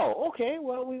it's law. Okay,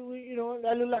 well, we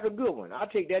that looks like a good one. I'll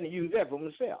take that and use that for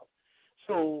myself.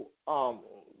 So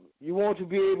you want to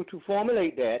be able to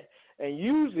formulate that and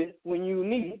use it when you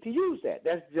need to use that.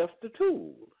 That's just the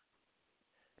tool.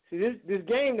 See, this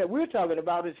game that we're talking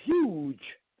about is huge,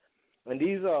 and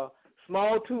these are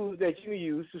small tools that you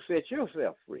use to set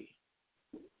yourself free.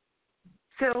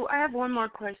 So I have one more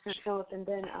question, Phillip, and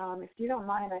then if you don't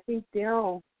mind, I think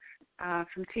Daryl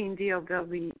from Team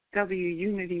DLW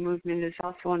Unity Movement is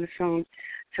also on the phone.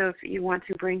 So if you want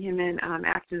to bring him in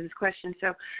after this question.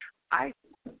 So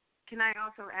can I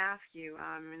also ask you,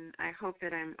 and I hope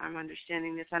that I'm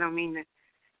understanding this. I don't mean to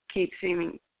keep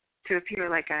seeming to appear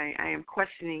like I am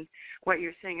questioning what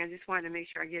you're saying. I just wanted to make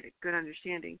sure I get a good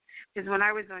understanding. Because when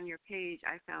I was on your page,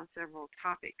 I found several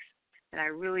topics that I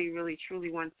really, really,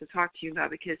 truly wanted to talk to you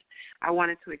about because I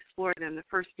wanted to explore them, the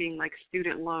first being like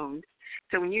student loans.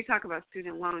 So when you talk about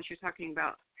student loans, you're talking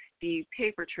about the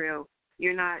paper trail.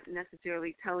 You're not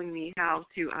necessarily telling me how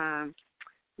to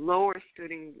lower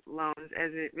student loans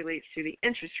as it relates to the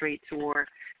interest rates, or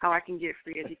how I can get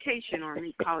free education or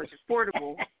make college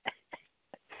affordable.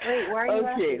 Wait, why are you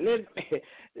laughing?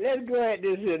 Let's go at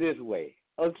this way.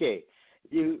 Okay,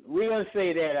 we're gonna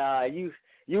say that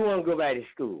you want to go back to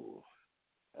school.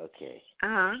 Okay.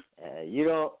 You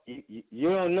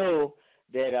don't know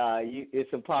that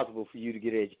it's impossible for you to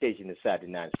get an education inside the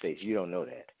United States. You don't know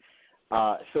that.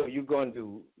 So you're going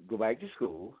to go back to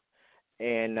school,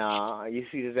 and you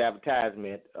see this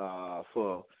advertisement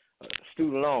for a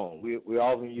student loan. We're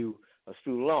offering you a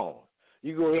student loan.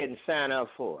 You go ahead and sign up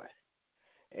for it.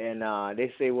 And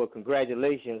they say, well,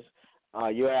 congratulations,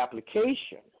 your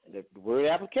application, the word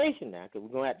application now, because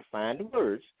we're going to have to find the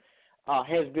words,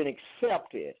 has been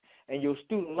accepted, and your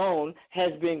student loan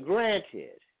has been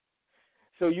granted.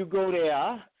 So you go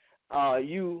there,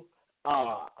 you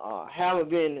haven't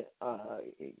been,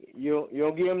 you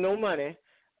don't give them no money.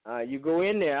 You go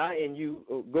in there and you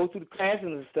go through the classes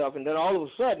and stuff, and then all of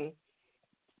a sudden,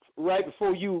 right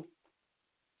before you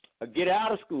get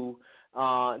out of school,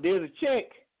 there's a check.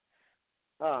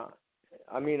 A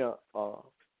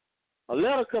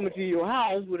letter coming to your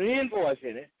house with an invoice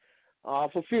in it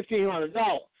for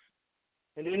 $1,500,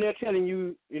 and then they're telling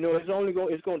you,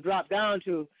 it's going to drop down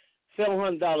to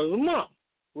 $700 a month.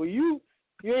 Well, you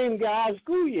ain't even got out of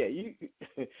school yet. You,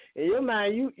 in your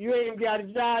mind, you ain't even got a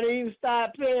job to even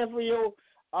start paying for your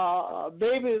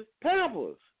baby's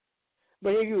pampers.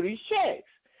 But they give you these checks.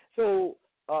 So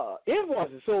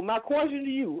invoices. So my question to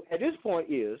you at this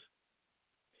point is,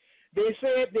 they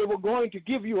said they were going to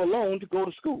give you a loan to go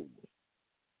to school.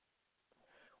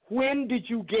 When did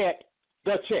you get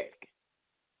the check?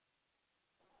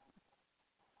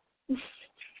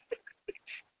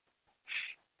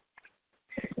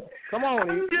 Come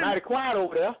on, you're mighty quiet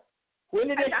over there. When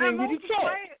did they send you the check?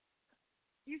 Quiet.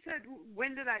 You said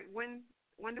when do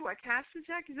I cash the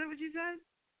check? Is that what you said?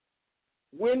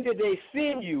 When did they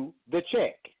send you the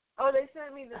check? Oh, they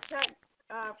sent me the check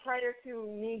prior to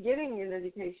me getting an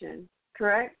education,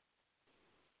 correct?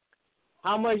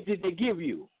 How much did they give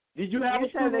you? Did you have a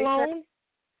student loan?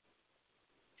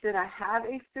 Did I have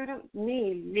a student?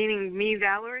 Meaning me,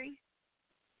 Valerie?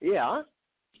 Yeah.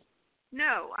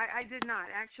 No, I did not.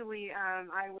 Actually,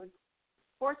 I was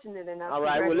fortunate enough. All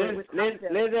right. Well,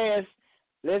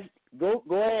 let's go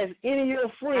ask any of your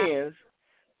friends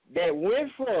that went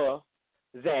for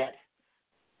that.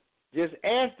 Just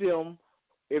ask them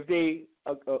if they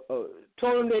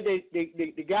told them that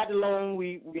they got the loan.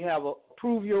 We have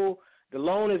approved the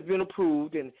loan has been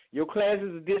approved, and your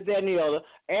classes are this, that, and the other.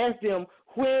 Ask them,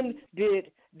 when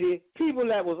did the people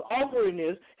that was offering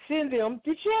this send them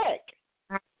the check?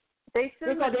 They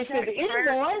sent because they said the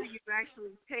invoice. You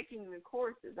actually taking the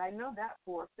courses. I know that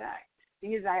for a fact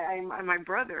because my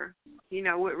brother,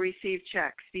 would receive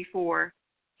checks before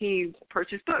he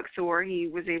purchased books or he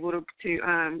was able to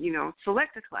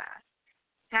select a class.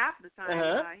 Half the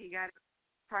time he got it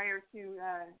prior to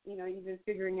even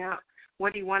figuring out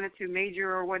what he wanted to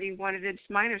major or what he wanted his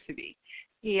minor to be.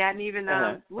 He hadn't even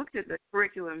looked at the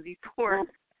curriculum before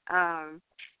the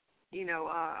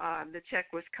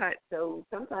check was cut. So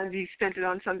sometimes he spent it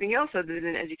on something else other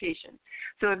than education.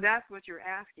 So if that's what you're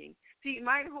asking. See,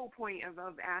 my whole point of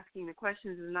asking the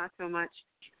questions is not so much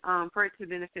for it to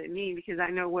benefit me because I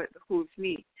know what behooves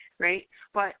me, right?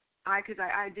 But because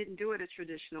I didn't do it a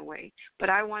traditional way.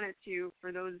 But I wanted to,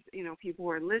 for those, people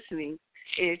who are listening,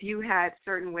 if you had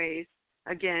certain ways,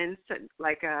 again,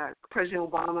 like President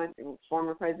Obama,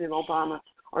 former President Obama,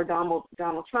 or Donald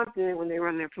Trump did when they were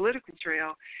on their political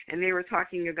trail, and they were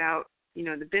talking about,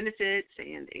 the benefits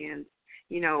and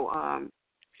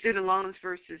student loans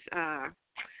versus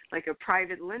like a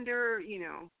private lender,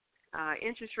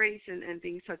 interest rates and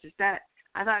things such as that.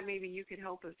 I thought maybe you could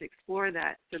help us explore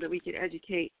that so that we could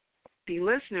educate the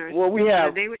listeners so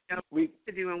they would know what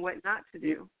to do and what not to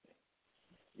do.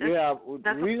 The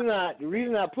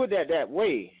reason I put that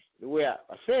way, the way I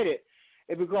said it,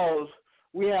 is because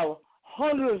we have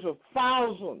hundreds of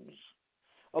thousands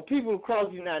of people across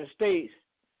the United States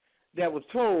that were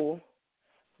told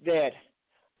that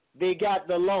they got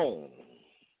the loan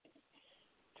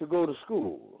to go to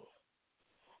school.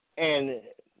 And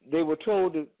they were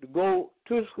told to go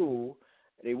to school.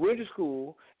 They went to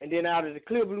school, and then out of the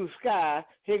clear blue sky,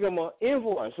 here come an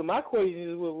invoice. So my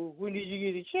question is, well, when did you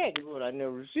get a check? Well, I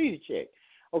never received a check.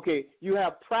 Okay, you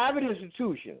have private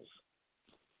institutions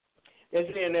that's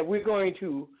saying that we're going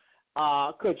to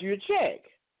cut you a check.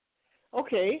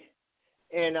 Okay,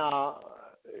 and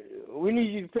we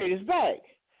need you to pay this back.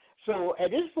 So at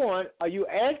this point, are you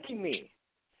asking me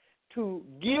to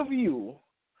give you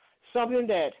something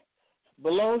that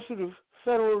belongs to the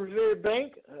Federal Reserve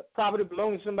Bank property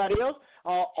belonging to somebody else,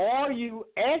 or are you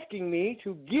asking me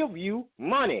to give you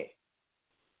money?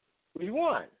 Which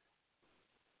one?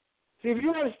 See, if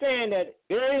you understand that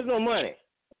there is no money,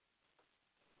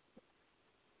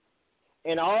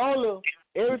 and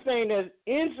everything that's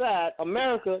inside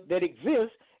America that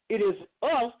exists, it is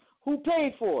us who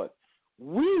paid for it.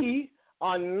 We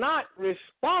are not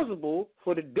responsible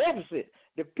for the deficit.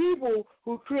 The people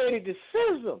who created the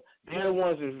system, they're the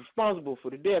ones who's responsible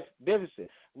for the deficit.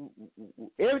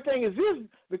 Everything exists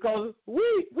because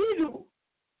we do.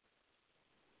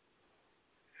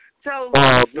 So,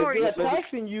 if they're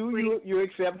taxing you're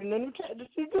accepting them to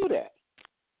do that.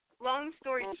 Long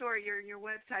story short, your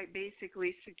website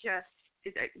basically suggests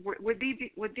would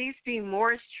these be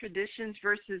Moorish traditions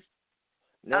versus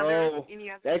no?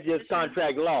 That's just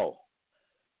contract law.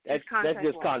 That's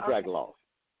just law. contract Okay. law.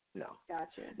 No.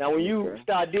 Gotcha. Now, when you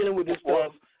start dealing with this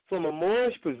stuff from a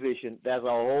Moorish position, that's a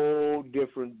whole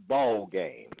different ball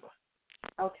game.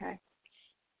 Okay.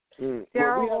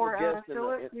 Daryl or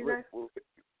Phillip, you guys?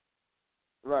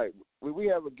 Right. We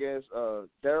have a guest.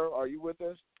 Daryl, are you with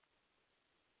us?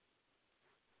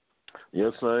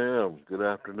 Yes, I am. Good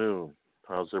afternoon.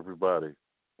 How's everybody?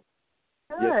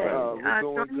 Good. We're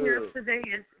doing joining good. us today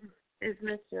is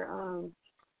Mr.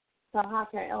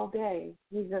 Tarhaka L. Day.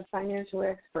 He's a financial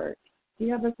expert. Do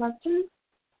you have a question?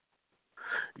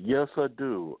 Yes, I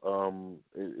do.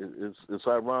 It's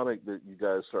ironic that you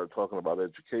guys started talking about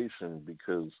education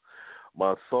because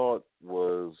my thought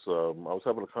was I was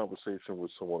having a conversation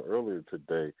with someone earlier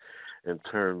today in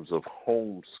terms of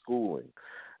homeschooling.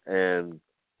 And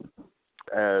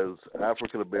as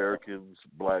African Americans,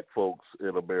 black folks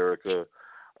in America,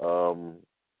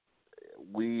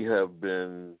 we have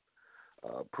been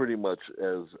pretty much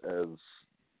as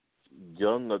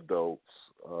young adults,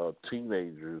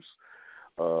 teenagers,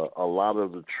 a lot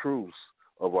of the truths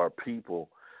of our people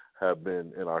have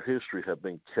been, in our history, have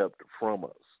been kept from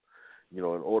us. You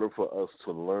know, in order for us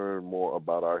to learn more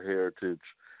about our heritage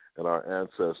and our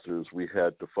ancestors, we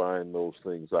had to find those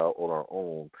things out on our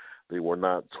own. They were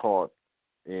not taught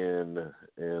in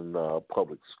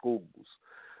public schools.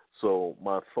 So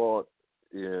my thought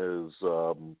is,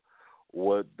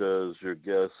 what does your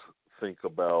guest think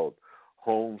about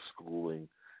homeschooling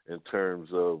in terms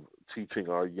of teaching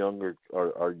our younger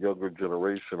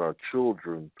generation, our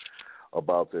children,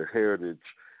 about their heritage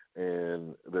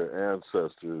and their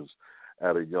ancestors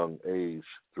at a young age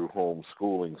through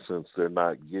homeschooling, since they're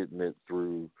not getting it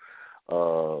through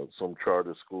some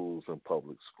charter schools and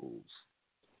public schools?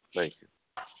 Thank you.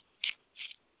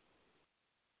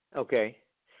 Okay.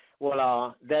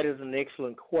 Well, that is an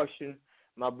excellent question,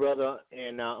 my brother,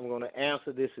 and I'm going to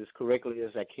answer this as correctly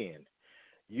as I can.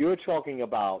 You're talking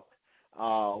about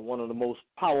one of the most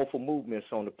powerful movements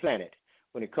on the planet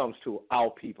when it comes to our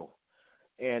people.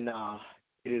 And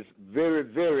it is very,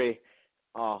 very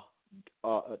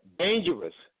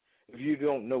dangerous if you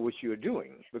don't know what you're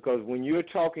doing. Because when you're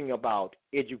talking about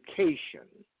education,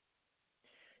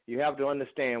 you have to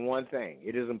understand one thing.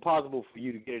 It is impossible for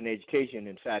you to get an education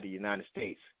inside the United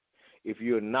States if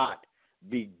you're not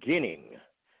beginning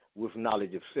with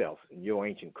knowledge of self and your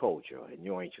ancient culture and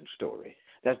your ancient story.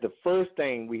 That's the first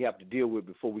thing we have to deal with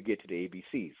before we get to the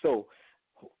ABC. So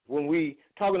when we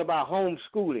talking about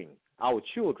homeschooling our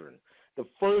children, the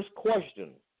first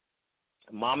question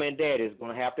Mama and Daddy is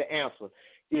going to have to answer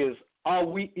is, are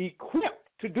we equipped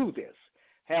to do this?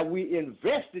 Have we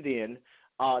invested in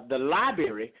the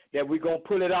library that we're going to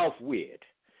pull it off with?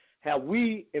 Have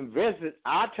we invested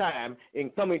our time in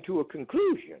coming to a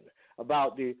conclusion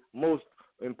about the most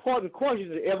important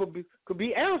questions that ever could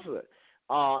be answered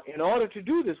in order to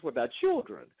do this with our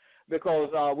children? Because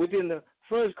within the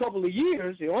first couple of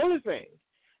years, the only thing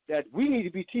that we need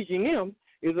to be teaching them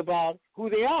is about who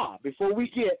they are before we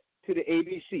get to the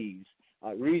ABCs,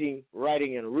 reading,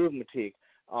 writing, and arithmetic,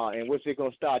 and which they're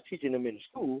going to start teaching them in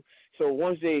school. So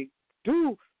once they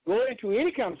do go into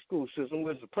any kind of school system,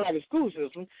 whether it's a private school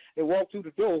system, they walk through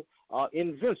the door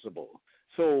invincible.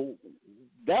 So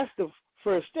that's the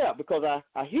first step, because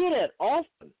I hear that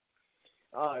often.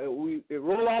 We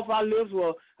roll off our lips,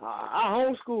 well, I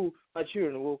homeschool my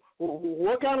children. Well,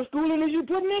 what kind of schooling is you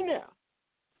putting in there?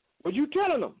 What you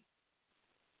telling them?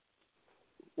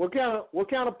 What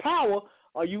kind of power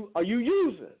are you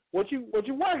using? What you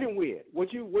working with?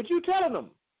 What you telling them?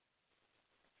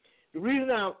 The reason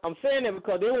I'm saying that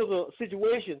because there was a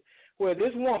situation where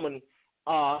this woman,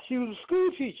 she was a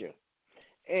school teacher,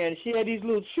 and she had these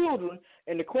little children,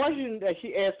 and the question that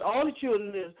she asked all the children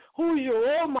is, who is your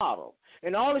role model?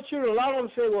 And all the children, a lot of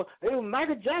them said, well, it was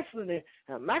Michael Jackson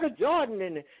and Michael Jordan,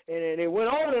 and they went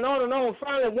on and on and on.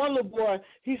 Finally, one little boy,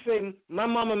 he said, my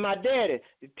mom and my daddy.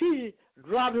 The teacher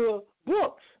dropped her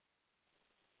books.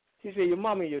 She said, your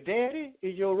mom and your daddy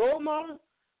is your role model?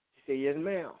 She said, yes,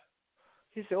 ma'am.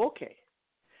 She said, okay.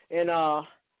 And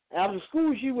after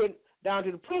school, she went down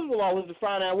to the principal office to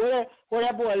find out where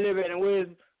that boy lived at and where his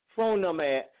phone number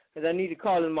at, because I need to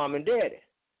call his mom and daddy.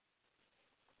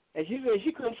 And she said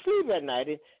she couldn't sleep at night.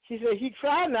 And she said she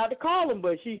tried not to call him,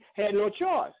 but she had no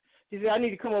choice. She said, I need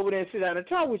to come over there and sit down and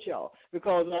talk with y'all,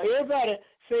 because everybody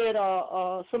said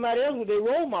somebody else was their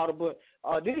role model, but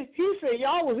he said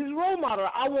y'all was his role model.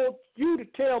 I want you to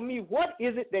tell me, what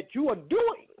is it that you are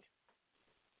doing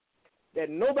that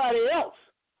nobody else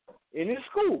in this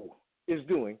school is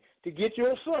doing to get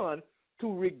your son to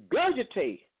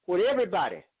regurgitate what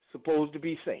everybody's supposed to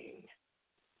be saying?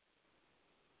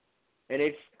 And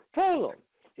it's told him.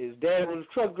 His dad was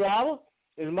a truck driver.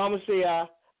 His mama said,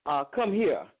 come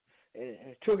here. And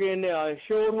took her in there and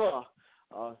showed her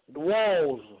the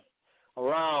walls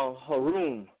around her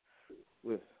room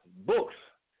with books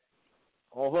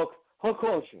on her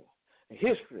culture,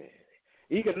 history,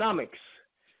 economics,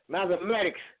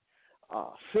 mathematics,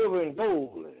 silver and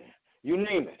gold, you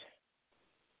name it.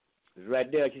 It was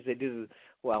right there. She said, this is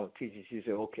what I'm teaching. She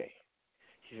said, okay.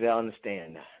 She said, I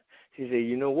understand now. She said,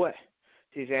 you know what?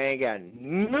 She said, I ain't got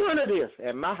none of this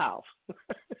at my house.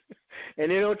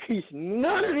 And they don't teach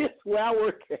none of this where I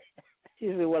work at. She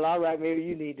said, well, all right, maybe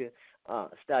you need to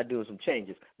start doing some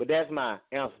changes. But that's my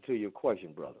answer to your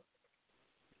question, brother.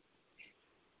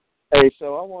 Hey,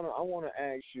 so I wanna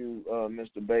ask you,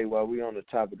 Mr. Bay, while we're on the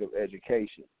topic of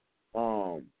education,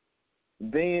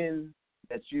 being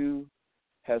that you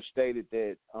have stated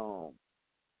that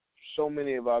so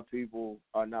many of our people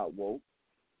are not woke,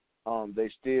 they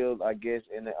still, I guess,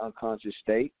 in the unconscious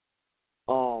state.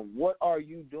 What are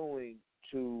you doing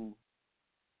to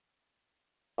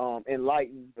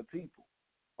enlighten the people?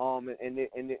 And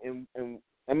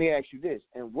let me ask you this: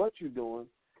 and what you're doing,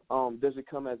 does it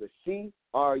come as a fee,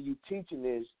 or are you teaching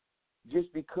this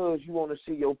just because you want to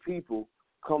see your people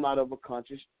come out of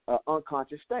a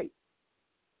unconscious state?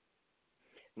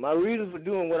 My reason for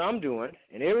doing what I'm doing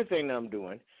and everything that I'm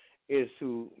doing is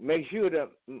to make sure that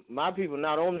my people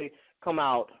not only come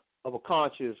out of a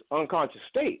unconscious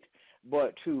state,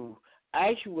 but to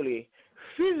actually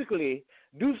physically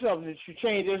do something to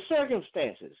change their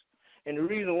circumstances. And the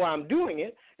reason why I'm doing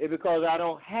it is because I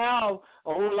don't have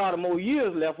a whole lot of more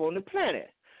years left on the planet.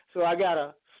 So I got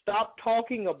to stop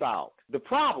talking about the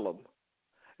problem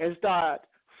and start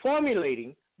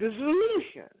formulating the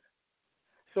solution.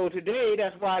 So today,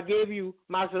 that's why I gave you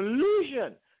my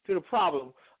solution to the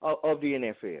problem of the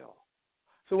NFL.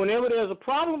 So whenever there's a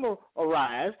problem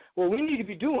arise, what we need to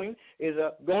be doing is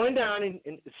going down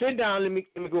and sit down. Let me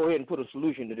go ahead and put a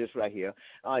solution to this right here.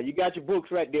 You got your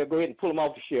books right there. Go ahead and pull them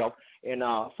off the shelf and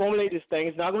formulate this thing.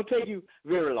 It's not going to take you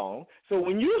very long. So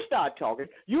when you start talking,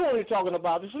 you're only talking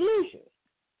about the solution.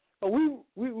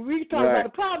 We talk about the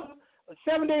problem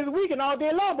 7 days a week and all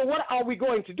day long, but what are we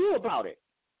going to do about it?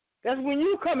 That's when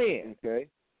you come in. Okay.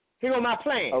 Here are my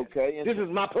plans. Okay. This is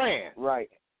my plan. Right.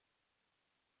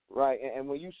 Right. And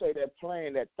when you say that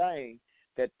plan, that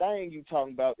thing you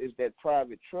talking about is that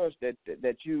private trust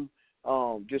that you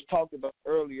just talked about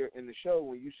earlier in the show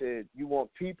when you said you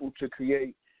want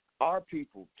our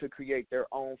people to create their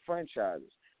own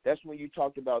franchises. That's when you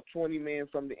talked about 20 men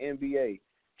from the NBA,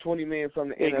 20 men from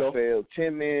the NFL,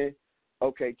 10 men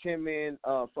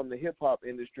from the hip-hop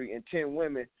industry, and 10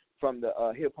 women from the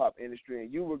hip-hop industry,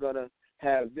 and you were going to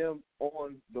have them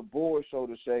on the board, so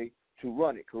to say, to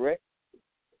run it, correct?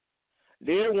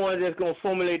 They're the ones that's going to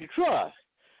formulate the trust.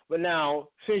 But now,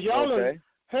 since y'all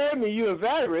heard me, you and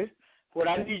Valerie, what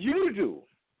I need you to do,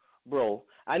 bro,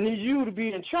 I need you to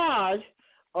be in charge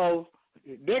of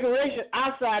decoration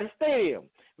outside the stadium.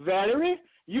 Valerie,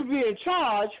 you be in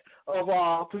charge of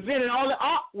presenting all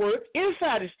the artwork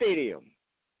inside the stadium.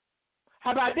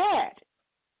 How about that?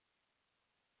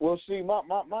 Well, see,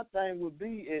 my thing would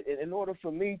be, in order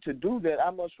for me to do that, I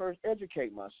must first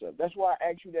educate myself. That's why I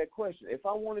asked you that question. If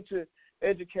I wanted to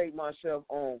educate myself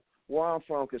on where I'm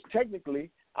from, because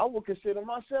technically I would consider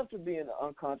myself to be in the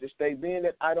unconscious state, being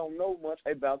that I don't know much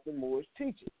about the Moorish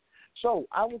teaching. So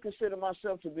I would consider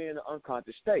myself to be in the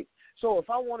unconscious state. So if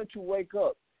I wanted to wake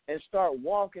up and start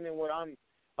walking in what I'm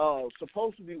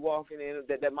supposed to be walking in,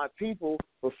 that my people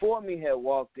before me had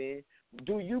walked in,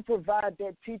 do you provide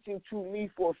that teaching to me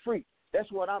for free?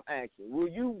 That's what I'm asking. Will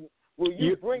you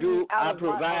bring me out of my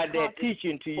I provide that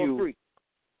teaching to you? Free?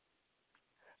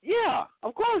 Yeah,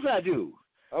 of course I do.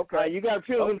 Okay. You got a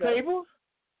pill and paper?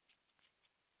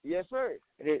 Yes, sir.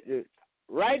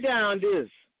 Write down this.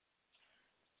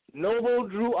 Noble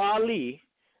Drew Ali,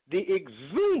 the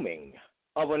exhuming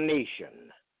of a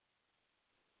nation.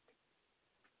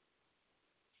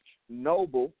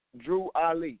 Noble Drew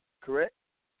Ali, correct?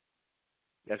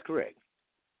 That's correct.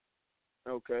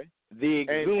 Okay. The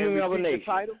exhuming of a nation. The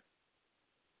title?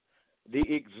 The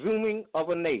exhuming of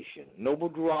a nation. Noble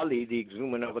Drew Ali, the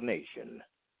exhuming of a nation.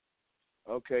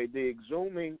 Okay, the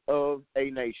exhuming of a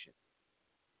nation.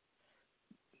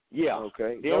 Yeah.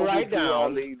 Okay. Then Noble write Drew down.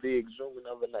 Ali, the exhuming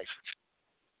of a nation.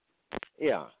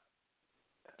 Yeah.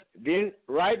 Then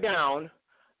write down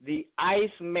the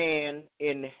Iceman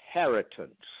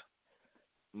Inheritance.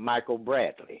 Michael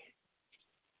Bradley.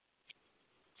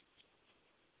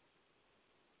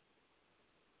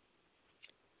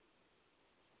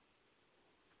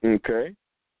 Okay.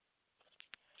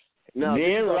 Now,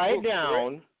 then write books, down.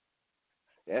 Correct?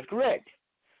 That's correct.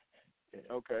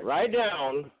 Okay. Write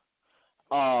down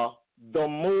the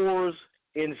Moors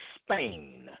in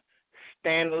Spain.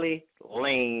 Stanley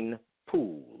Lane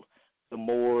Poole. The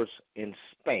Moors in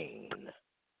Spain.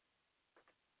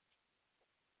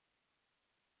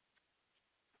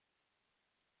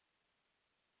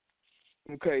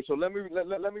 Okay, so let me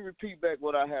repeat back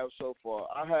what I have so far.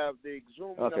 I have The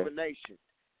Exhuming of a Nation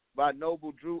by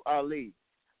Noble Drew Ali.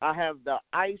 I have The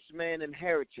Iceman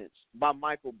Inheritance by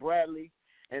Michael Bradley,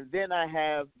 and then I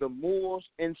have The Moors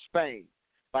in Spain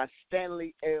by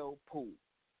Stanley L. Poole.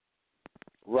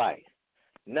 Right.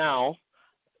 Now,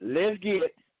 let's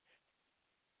get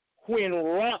When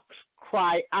Rocks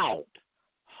Cry Out,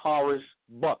 Horace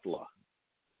Butler.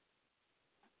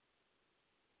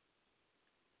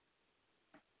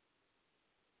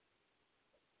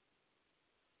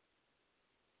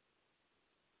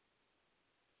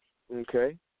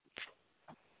 Okay.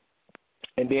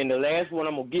 And then the last one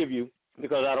I'm going to give you,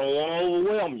 because I don't want to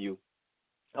overwhelm you,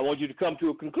 I want you to come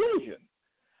to a conclusion.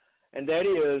 And that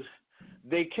is,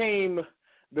 they came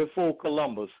before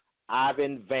Columbus,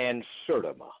 Ivan Van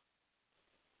Sertima.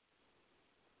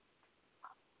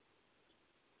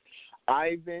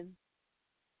 Ivan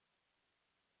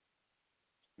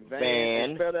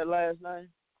Van. Spell that last name.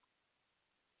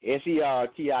 Sertima.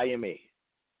 Sertima.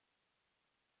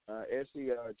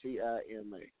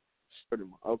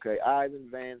 Sertima. Okay, Ivan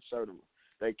Van Sertima.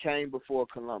 They came before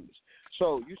Columbus.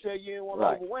 So you said you didn't want to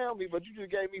overwhelm me, but you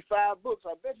just gave me 5 books.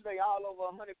 I bet you they all over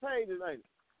 100 pages, ain't it?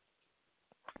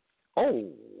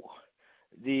 Oh,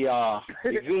 the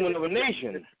Exhuming of a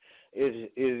Nation is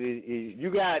you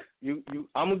got you.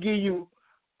 I'm gonna give you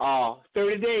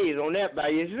 30 days on that by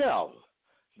yourself,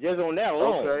 just on that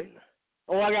alone. Okay.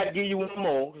 Oh, I got to give you one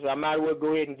more, so I might as well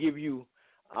go ahead and give you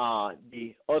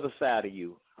the other side of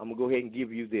you. I'm gonna go ahead and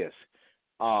give you this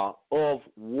Of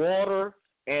Water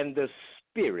and the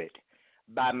Spirit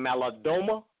by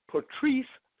Malidoma Patrice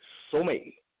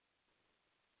Somé.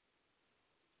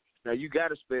 Now you got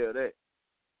to spell that.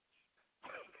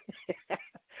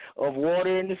 Of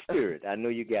Water and the Spirit. I know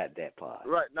you got that part.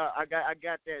 Right. No, I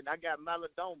got that. I got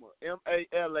Malidoma,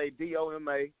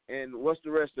 Maladoma, and what's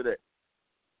the rest of that?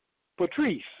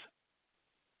 Patrice.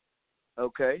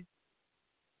 Okay.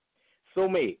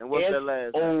 Somé. And what's that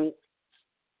last name?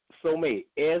 Somé.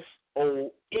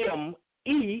 SOME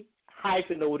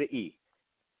hyphen over the E.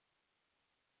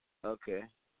 Okay.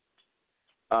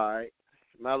 All right.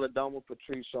 Malidoma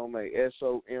Patrice Somé.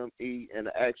 SOME and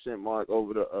the accent mark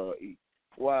over the E.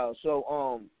 Wow. So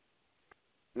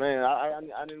man, I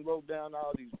didn't wrote down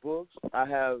all these books. I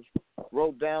have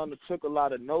wrote down and took a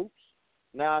lot of notes.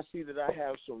 Now I see that I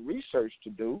have some research to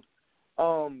do.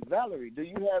 Valerie, do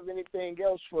you have anything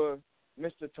else for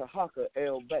Mr. Tarhaka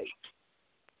L. Bay?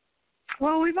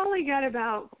 Well, we've only got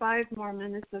about 5 more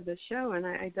minutes of the show, and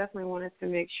I definitely wanted to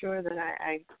make sure that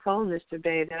I told Mr.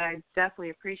 Bay that I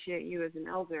definitely appreciate you as an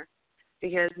elder,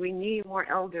 because we need more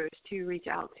elders to reach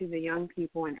out to the young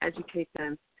people and educate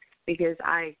them, because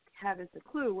I haven't a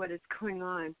clue what is going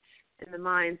on in the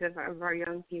minds of our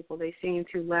young people. They seem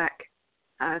to lack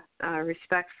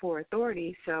respect for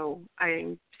authority, so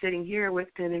I'm sitting here with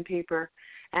pen and paper,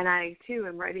 and I, too,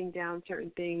 am writing down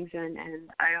certain things, and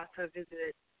I also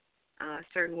visited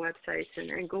certain websites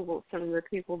and Googled some of the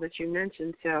people that you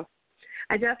mentioned. So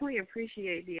I definitely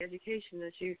appreciate the education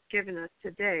that you've given us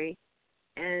today,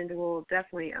 and we'll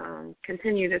definitely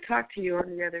continue to talk to you on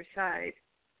the other side.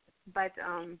 But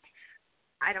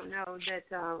I don't know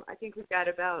that I think we've got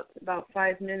about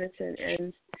 5 minutes,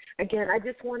 and again, I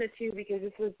just wanted to, because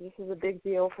this is a big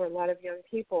deal for a lot of young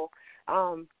people,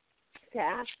 to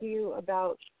ask you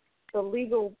about the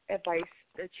legal advice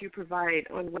that you provide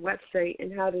on the website,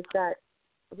 and how does that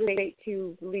relate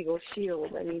to Legal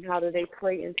Shield? I mean, how do they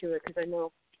play into it? Because I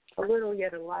know a little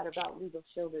yet a lot about Legal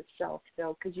Shield itself.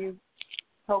 So could you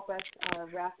help us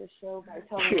wrap the show by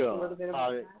telling us a little bit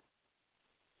about that?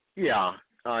 Yeah.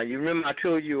 You remember I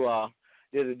told you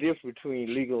there's a difference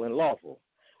between legal and lawful.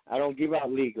 I don't give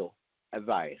out legal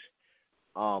advice.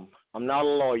 I'm not a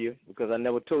lawyer because I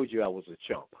never told you I was a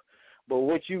chump. But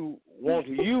what you want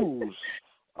to use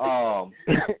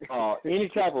any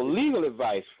type of legal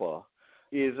advice for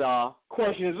is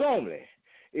questions only.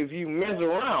 If you mess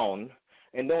around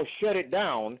and don't shut it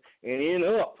down and end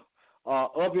up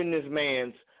in this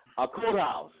man's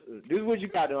courthouse, this is what you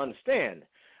got to understand.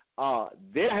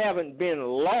 There haven't been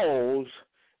laws,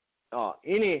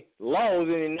 any laws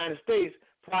in the United States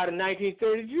prior to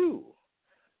 1932.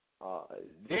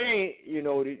 There ain't,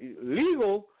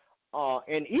 legal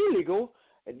and illegal,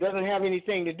 it doesn't have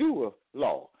anything to do with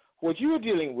law. What you're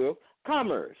dealing with,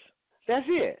 commerce. That's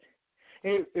it.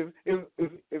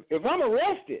 If I'm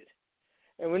arrested,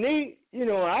 and when they,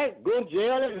 I go to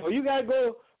jail, or you got to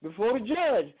go before the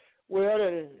judge, well,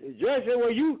 the judge said,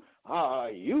 well, you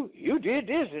did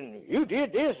this and you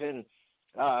did this, and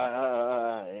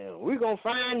we're going to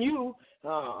fine you,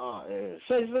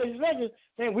 such,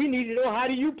 and we need to know, how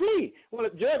do you plead? Well,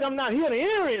 Judge, I'm not here to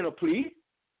enter in a plea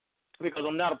because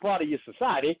I'm not a part of your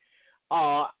society.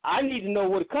 I need to know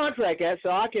what the contract is so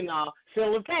I can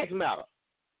settle a tax matter,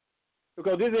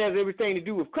 because this has everything to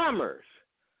do with commerce.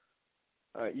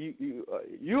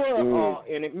 You're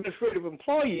an administrative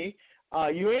employee.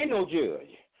 You ain't no judge.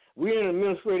 We're in an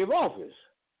administrative office.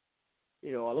 A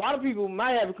lot of people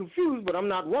might have it confused, but I'm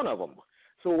not one of them.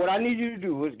 So what I need you to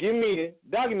do is give me the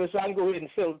documents so I can go ahead and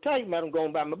settle the tax matter and go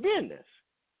on about my business.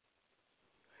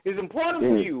 It's important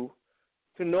for you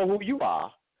to know who you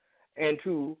are and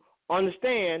to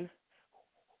understand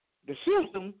the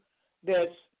system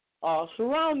that's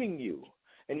surrounding you.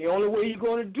 And the only way you're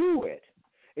going to do it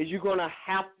is you're going to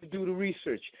have to do the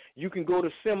research. You can go to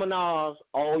seminars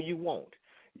all you want.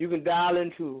 You can dial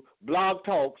into blog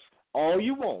talks all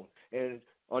you want. And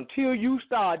until you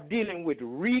start dealing with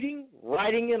reading,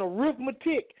 writing, and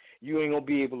arithmetic, you ain't going to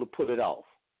be able to pull it off.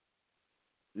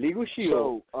 Legal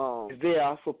Shield is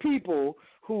there for people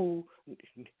who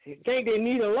think they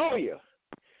need a lawyer.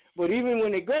 But even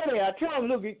when they go there, I tell them,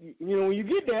 look, when you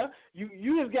get there,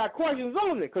 you just got questions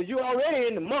on it because you're already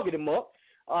in the muckety muck.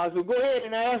 So go ahead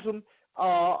and ask them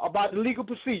about the legal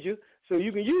procedure so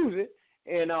you can use it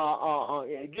and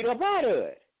get up out of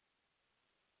it.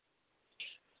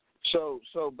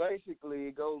 So basically,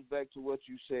 it goes back to what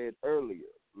you said earlier.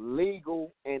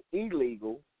 Legal and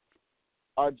illegal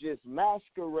are just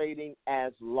masquerading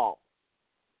as law.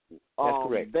 That's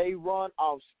correct. They run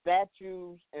off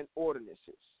statutes and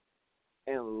ordinances.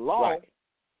 And law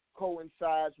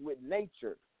coincides with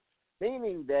nature,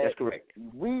 meaning that that's correct.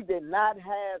 We did not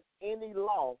have any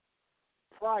law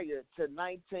prior to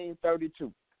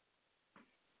 1932.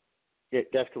 Yeah,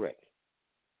 that's correct.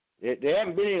 There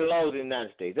haven't been any laws in the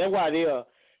United States. That's why they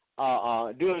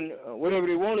are doing whatever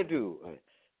they want to do.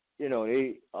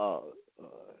 They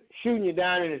shooting you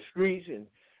down in the streets and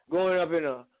going up in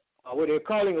what they're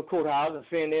calling a courthouse and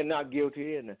saying they're not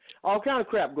guilty and all kind of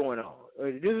crap going on.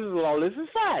 This is a lawless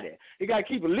society. They got to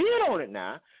keep a lid on it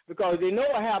now because they know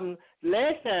what happened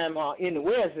last time in the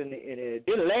West, and it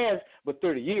didn't last but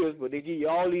 30 years, but they give you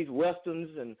all these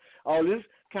westerns and all this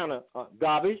kind of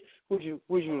garbage, which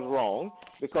was wrong,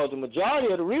 because the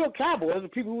majority of the real cowboys are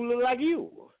people who look like you.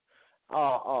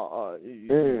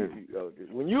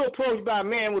 When you're approached by a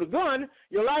man with a gun,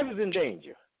 your life is in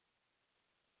danger.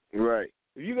 Right.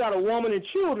 If you got a woman and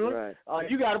children,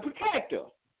 you got to protect her.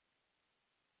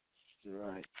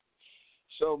 Right.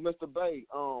 So, Mr. Bay,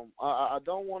 I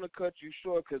don't want to cut you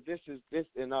short because this,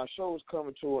 and our show is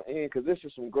coming to an end because this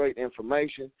is some great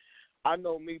information. I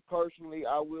know me personally,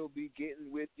 I will be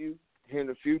getting with you in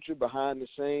the future behind the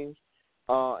scenes,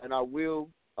 and I will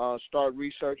start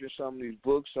researching some of these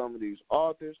books, some of these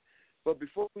authors. But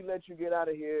before we let you get out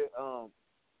of here,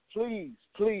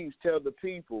 please tell the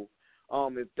people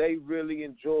if they really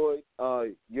enjoyed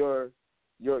your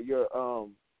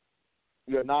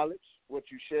knowledge, what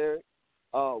you shared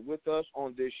with us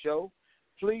on this show.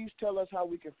 Please tell us how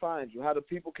we can find you, how the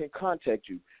people can contact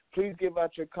you. Please give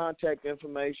out your contact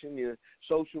information, your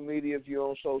social media if you're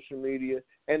on social media,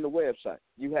 and the website.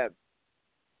 You have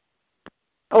it.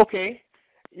 Okay.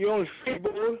 You're on the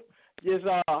switchboard. Just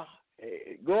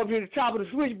go up to the top of the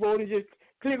switchboard and just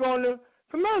click on the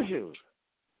commercials.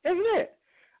 That's it.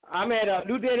 I'm at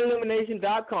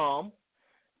newdayelimination.com.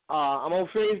 I'm on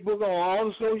Facebook, on all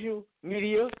the social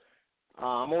media.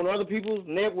 I'm on other people's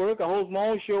network. I host my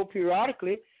own show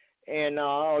periodically. And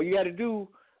all you got to do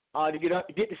To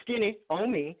get the skinny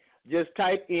on me, just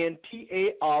type in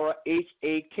Tarhaka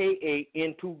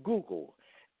into Google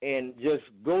and just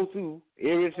go through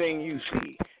everything you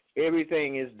see.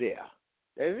 Everything is there.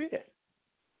 That's it.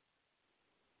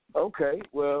 Okay.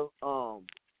 Well,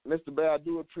 Mr. Bay, I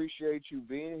do appreciate you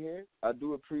being here. I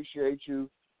do appreciate you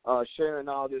sharing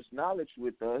all this knowledge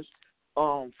with us.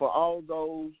 For all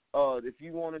those, if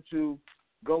you wanted to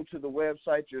go to the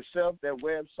website yourself, that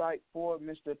website for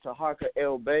Mr. Tarhaka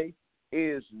L. Bay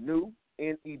is new,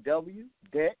 N-E-W,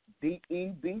 debt,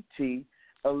 D-E-B-T,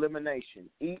 elimination,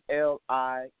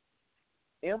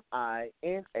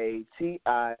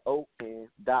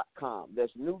 ELIMINATION.com.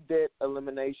 That's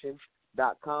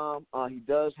newdebtelimination.com. He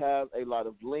does have a lot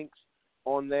of links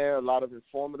on there, a lot of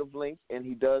informative links, and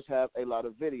he does have a lot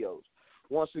of videos.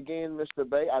 Once again, Mr.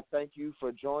 Bay, I thank you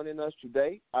for joining us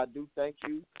today. I do thank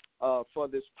you for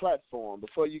this platform.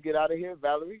 Before you get out of here,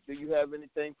 Valerie, do you have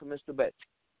anything for Mr. Bay?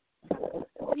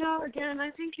 No, again, I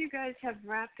think you guys have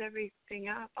wrapped everything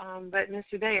up. But,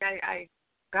 Mr. Bay,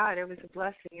 God, it was a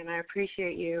blessing, and I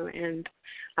appreciate you. And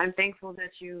I'm thankful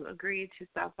that you agreed to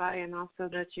stop by and also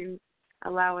that you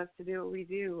allow us to do what we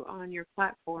do on your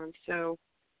platform. So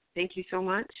thank you so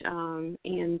much.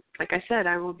 And like I said,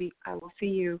 I will see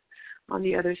you on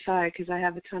the other side because I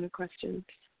have a ton of questions.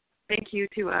 Thank you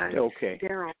to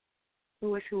Daryl,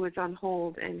 who was on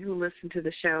hold and who listened to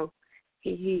the show.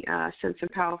 He sent some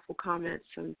powerful comments,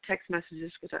 some text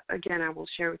messages, which, again, I will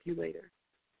share with you later.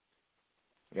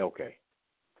 Okay.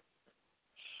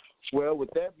 Well,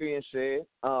 with that being said,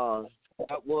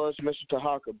 that was Mr.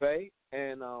 Tarhaka Bay,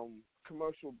 and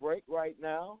commercial break right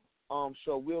now.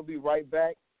 So we'll be right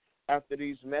back after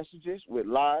these messages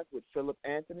live with Phillip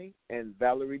Anthony and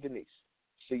Valerie Denise.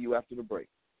 See you after the break.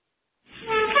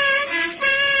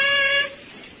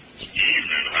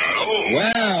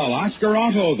 Well, Oscar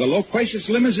Auto, the loquacious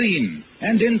limousine,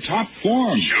 and in top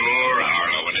form. Sure,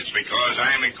 Harlow, and it's because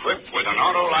I'm equipped with an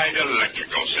Autolite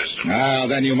electrical system. Ah,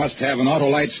 then you must have an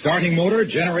Autolite starting motor,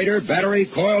 generator, battery,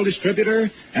 coil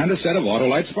distributor, and a set of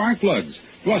Autolite spark plugs,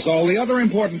 plus all the other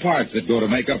important parts that go to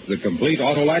make up the complete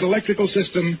Autolite electrical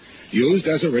system used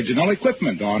as original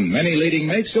equipment on many leading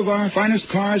makes of our finest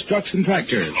cars, trucks, and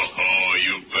tractors. Oh,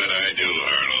 you bet I do,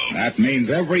 Harlow. That means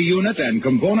every unit and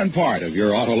component part of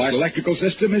your Autolite electrical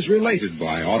system is related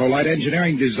by Autolite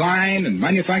engineering design and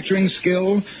manufacturing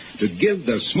skill to give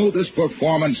the smoothest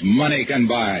performance money can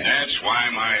buy. That's why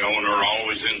my owner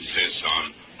always insists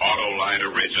on Autolite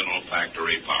original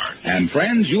factory parts. And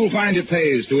friends, you'll find it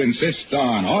pays to insist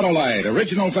on Autolite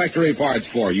original factory parts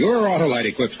for your Autolite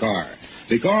equipped car.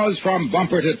 Because from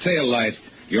bumper to tail light,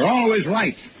 you're always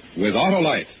right with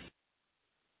Autolite.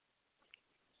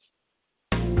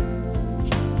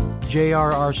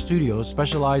 JRR Studios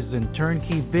specializes in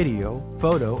turnkey video,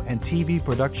 photo, and TV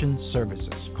production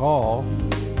services. Call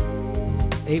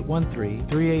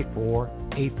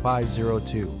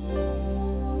 813-384-8502.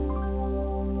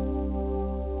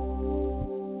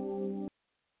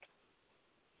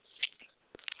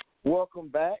 Welcome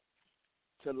back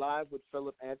to Live with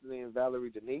Phillip Anthony and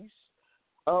Valerie Denise.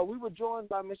 We were joined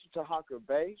by Mr. Tarhaka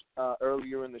Bay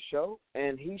earlier in the show,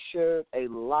 and he shared a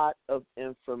lot of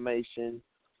information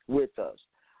with us.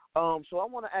 So I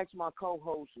want to ask my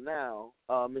co-host now,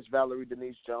 Ms. Valerie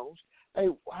Denise Jones, hey,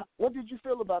 what did you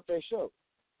feel about that show?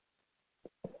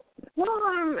 Well,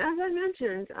 as I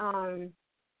mentioned,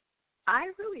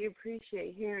 I really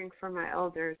appreciate hearing from my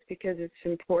elders because it's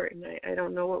important. I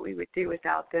don't know what we would do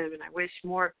without them, and I wish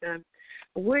more of them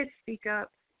would speak up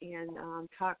and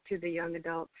talk to the young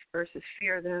adults versus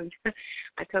fear them.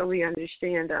 I totally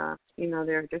understand, their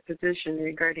position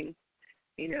regarding,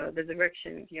 the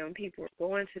direction young people are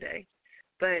going today.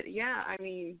 But, yeah, I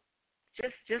mean,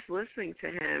 just listening to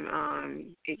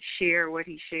him share what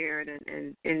he shared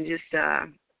and just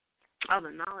all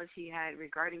the knowledge he had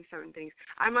regarding certain things.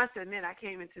 I must admit, I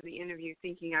came into the interview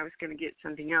thinking I was going to get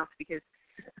something else because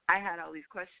I had all these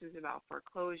questions about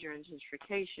foreclosure and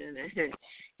gentrification and,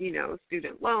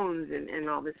 student loans and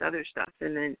all this other stuff.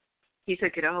 And then he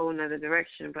took it a whole other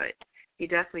direction, but he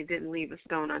definitely didn't leave a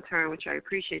stone unturned, which I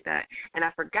appreciate that. And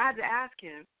I forgot to ask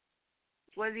him,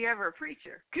 was he ever a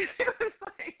preacher? Because it was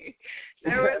like,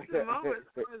 there were some moments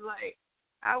where it was like,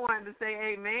 I wanted to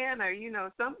say amen or,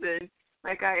 something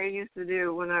like I used to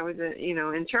do when I was,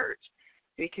 in church.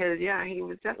 Because, yeah, he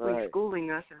was definitely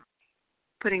schooling us and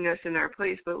putting us in our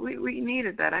place. But we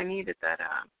needed that. I needed that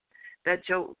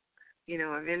jolt,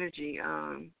 of energy.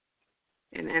 And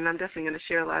I'm definitely going to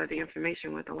share a lot of the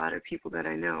information with a lot of people that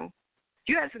I know.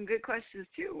 You had some good questions,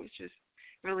 too, which is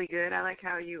really good. I like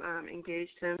how you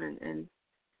engaged him and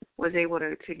was able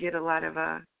to get a lot of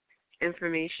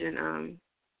information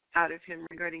out of him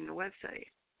regarding the website.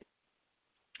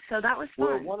 So that was fun.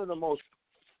 Well,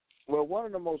 one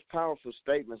of the most powerful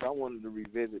statements I wanted to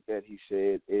revisit that he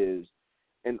said is,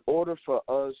 in order for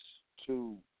us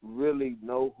to really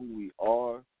know who we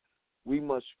are, we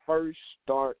must first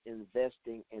start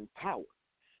investing in power.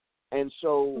 And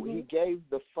so he gave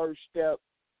the first step.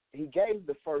 He gave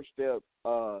the first step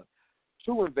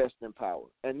to invest in power,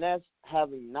 and that's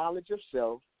having knowledge of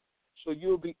self, so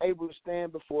you'll be able to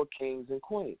stand before kings and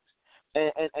queens.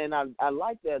 And I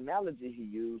like the analogy he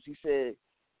used. He said,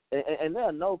 and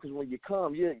they'll know because when you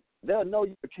come, they'll know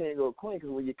you're a king or a queen because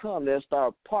when you come, they'll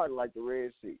start parting like the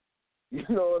Red Sea. You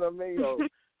know what I mean? So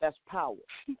that's power.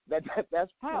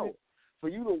 That's power. For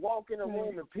you to walk in a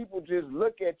room and people just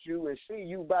look at you and see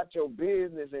you about your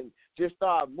business and just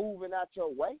start moving out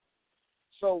your way.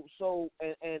 So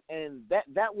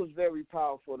that was very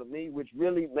powerful to me, which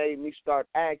really made me start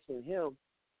asking him,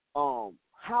 how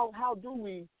do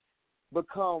we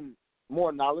become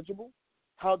more knowledgeable?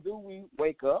 How do we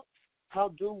wake up? How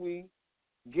do we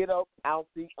get up out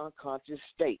the unconscious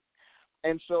state?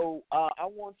 And so I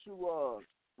want to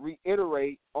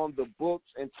reiterate on the books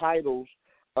and titles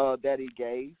that he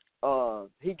gave.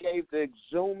 He gave The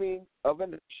Exhuming of a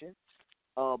Nation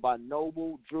by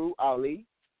Noble Drew Ali.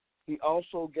 He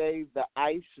also gave The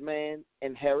Iceman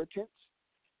Inheritance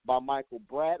by Michael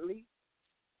Bradley.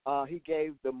 He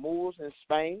gave The Moors in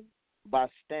Spain by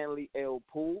Stanley L.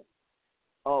 Poole.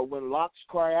 When Locks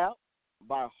Cry Out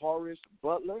by Horace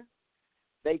Butler.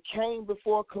 They Came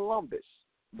Before Columbus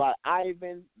by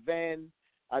Ivan Van,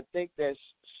 I think that's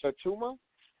Sertuma.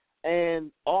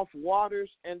 And Off Waters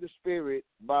and the Spirit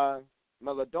by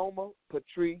Melodoma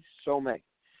Patrice Sommet.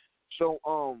 So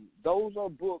those are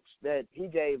books that he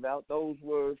gave out. Those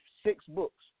were 6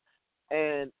 books.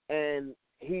 And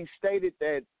he stated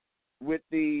that with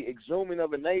The Exhuming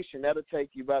of a Nation, that'll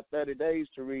take you about 30 days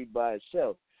to read by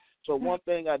itself. So one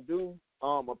thing I do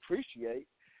appreciate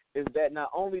is that not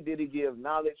only did he give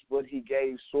knowledge, but he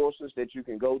gave sources that you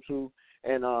can go to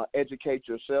and educate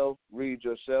yourself, read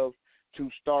yourself, to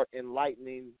start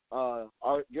enlightening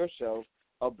yourself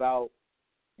about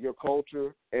your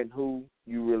culture and who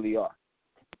you really are.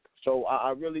 So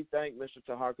I really thank Mr.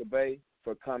 Tarhaka Bey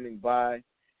for coming by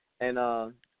and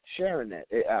sharing that.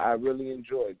 I really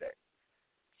enjoyed that.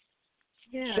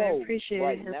 Yeah, so, I appreciate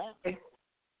right it. Now,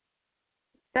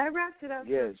 that wraps it up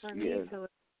yes, for me, Phillip.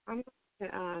 I'm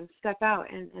going to step out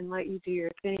and let you do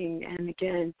your thing. And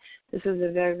again, this was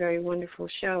a very, very wonderful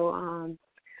show.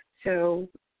 So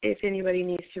if anybody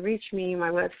needs to reach me, my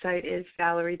website is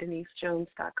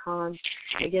ValerieDeniseJones.com.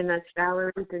 Again, that's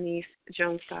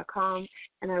ValerieDeniseJones.com.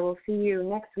 And I will see you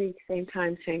next week, same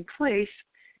time, same place,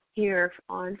 here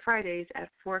on Fridays at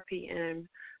 4 p.m.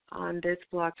 on this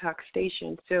Blog Talk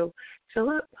station. So,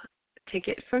 Phillip, take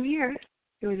it from here.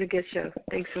 It was a good show.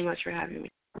 Thanks so much for having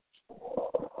me.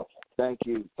 Thank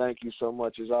you. Thank you so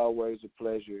much. It's always a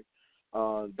pleasure.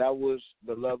 That was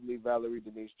the lovely Valerie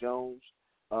Denise Jones,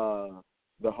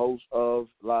 the host of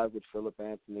Live with Phillip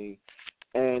Anthony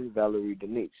and Valerie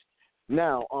Denise.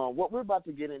 Now, what we're about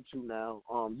to get into now,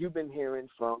 you've been hearing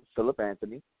from Phillip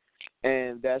Anthony,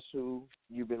 and that's who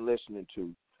you've been listening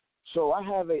to. So I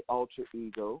have a alter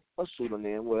ego, a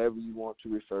pseudonym, whatever you want to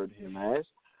refer to him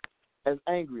as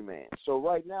Angry Man. So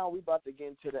right now we're about to get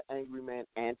into the Angry Man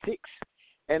antics,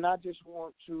 and I just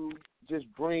want to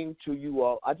bring you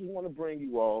all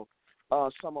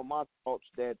some of my thoughts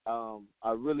that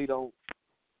I really don't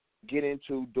get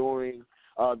into during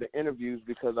the interviews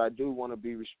because I do want to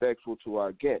be respectful to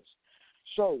our guests.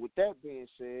 So with that being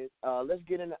said, let's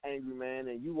get into Angry Man,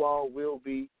 and you all will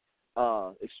be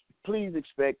please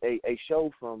expect a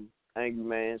show from Angry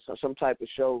Man, some type of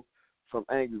show from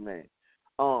Angry Man.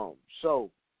 So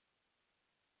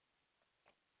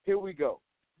here we go.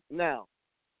 Now,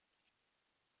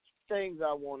 things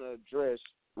I want to address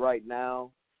right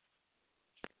now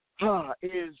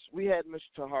is we had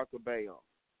Mr. Tarhaka Bey on,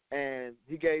 and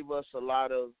he gave us a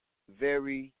lot of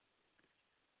very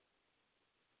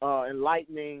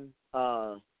enlightening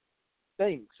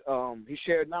things. He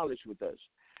shared knowledge with us.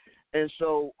 And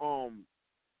so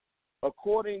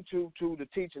according to the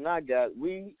teaching I got,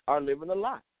 we are living a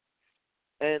lie.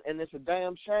 And it's a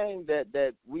damn shame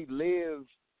that we live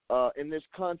in this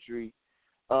country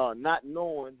not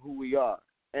knowing who we are.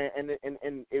 And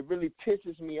it really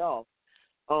pisses me off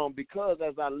because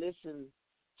as I listen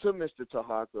to Mr.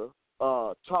 Tarhaka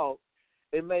talk,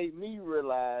 it made me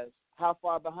realize how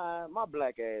far behind my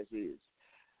black ass is.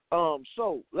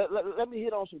 So let me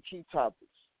hit on some key topics.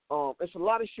 It's a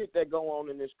lot of shit that go on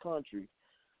in this country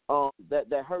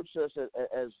that hurts us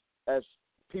as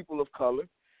people of color.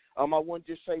 I wouldn't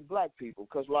just say black people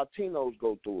because Latinos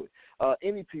go through it.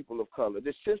 Any people of color.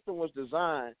 This system was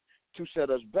designed to set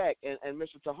us back, and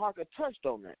Mr. Tarhaka touched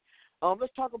on that.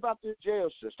 Let's talk about this jail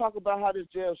system. Let's talk about how this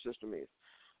jail system is.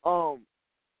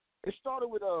 It started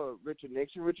with Richard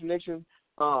Nixon. Richard Nixon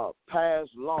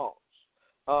passed laws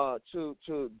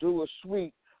to do a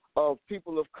sweep of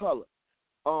people of color.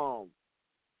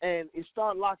 And it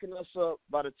started locking us up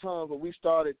by the time when we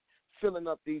started filling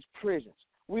up these prisons.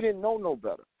 We didn't know no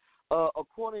better.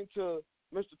 According to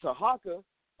Mr. Tarhaka,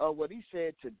 what he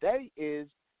said today is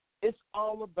it's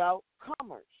all about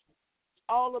commerce. It's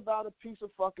all about a piece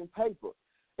of fucking paper.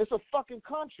 It's a fucking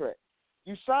contract.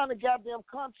 You sign a goddamn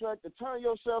contract to turn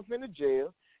yourself into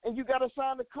jail, and you got to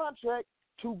sign the contract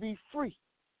to be free.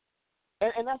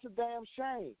 And that's a damn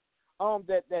shame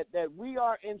that we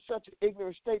are in such an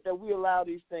ignorant state that we allow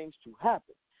these things to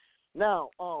happen. Now,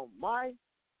 my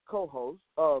co-host,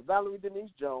 Valerie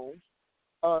Denise Jones,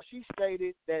 she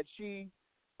stated that she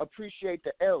appreciates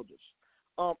the elders.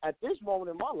 At this moment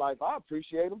in my life, I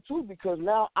appreciate them too because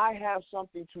now I have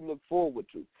something to look forward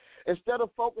to. Instead of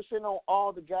focusing on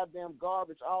all the goddamn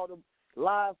garbage, all the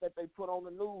lies that they put on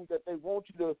the news, that they want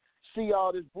you to see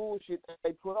all this bullshit that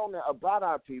they put on there about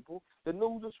our people, the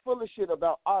news is full of shit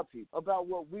about our people, about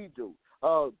what we do.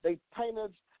 They paint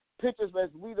us pictures as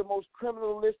we the most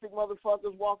criminalistic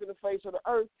motherfuckers walking the face of the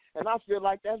earth, and I feel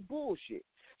like that's bullshit.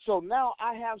 So now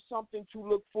I have something to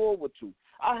look forward to.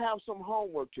 I have some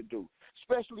homework to do,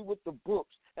 especially with the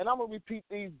books. And I'm going to repeat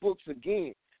these books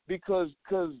again because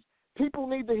people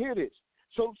need to hear this.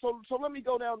 So let me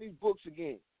go down these books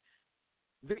again.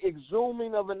 The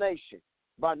Exhuming of a Nation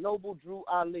by Noble Drew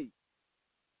Ali.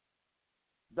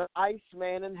 The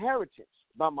Iceman Inheritance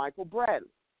by Michael Bradley.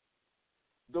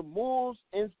 The Moors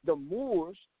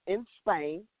in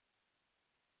Spain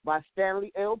by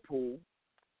Stanley L. Poole.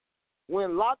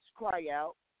 When Locks Cry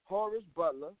Out, Horace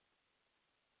Butler.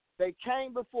 They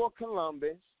Came Before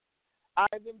Columbus,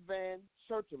 Ivan Van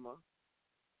Sertima.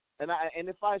 And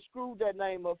if I screwed that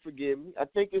name up, forgive me. I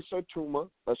think it's Sertima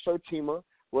or Sertima,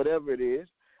 whatever it is.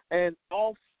 And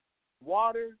Of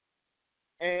Water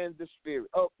and the Spirit.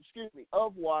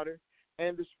 Of Water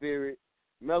and the Spirit,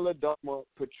 Melodoma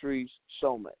Patrice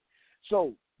Somé.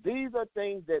 So these are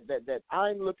things that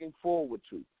I'm looking forward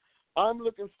to. I'm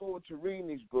looking forward to reading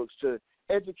these books, to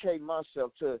educate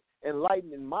myself, to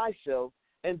enlighten myself,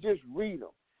 and just read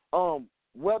them.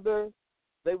 Whether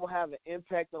they will have an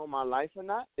impact on my life or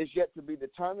not is yet to be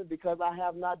determined because I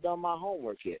have not done my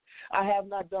homework yet. I have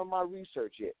not done my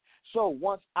research yet. So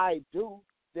once I do,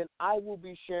 then I will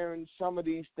be sharing some of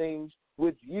these things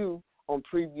with you on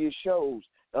previous shows,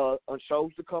 on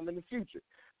shows to come in the future.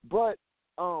 But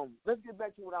let's get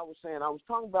back to what I was saying. I was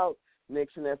talking about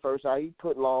Nixon at first, how he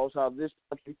put laws, how this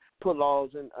country put laws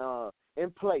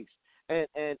in place. And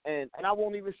I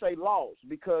won't even say laws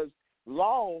because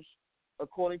laws,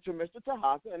 according to Mr.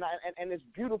 Tarhaka, and it's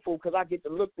beautiful because I get to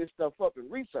look this stuff up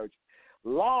and research.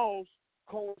 Laws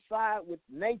coincide with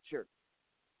nature.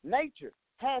 Nature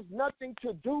has nothing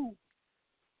to do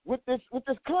with this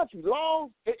country. Law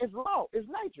is law, is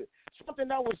nature. Something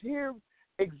that was here,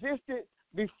 existed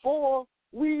before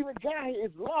we even got here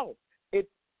is law. It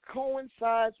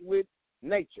coincides with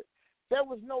nature. There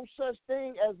was no such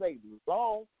thing as a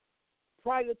law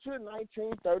prior to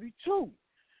 1932.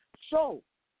 So,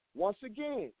 once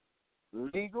again,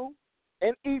 legal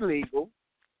and illegal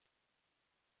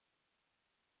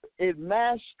is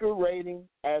masquerading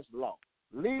as law.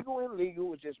 Legal and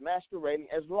legal is just masquerading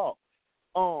as law.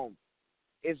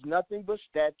 It's nothing but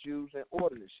statutes and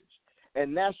ordinances.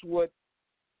 And that's what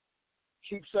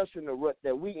keeps us in the rut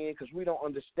that we in because we don't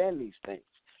understand these things.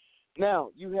 Now,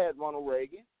 you had Ronald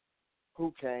Reagan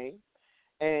who came,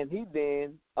 and he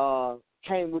then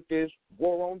came with this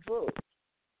war on drugs,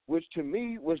 which to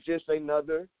me was just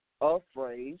another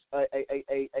phrase,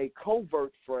 a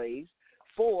covert phrase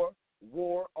for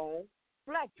war on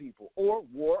black people or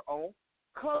war on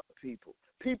colored people,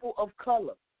 people of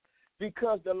color,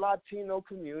 because the Latino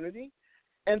community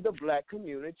and the black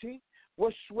community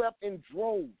were swept in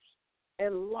droves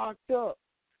and locked up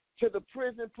to the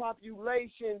prison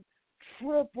population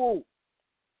tripled.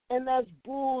 And that's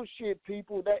bullshit,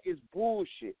 people. That is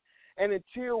bullshit. And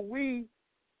until we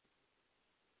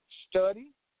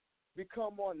study,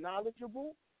 become more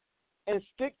knowledgeable, and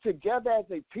stick together as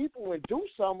a people and do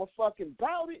something fucking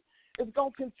about it, it's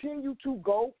going to continue to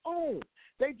go on.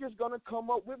 They just going to come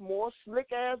up with more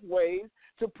slick-ass ways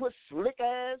to put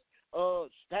slick-ass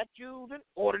statutes and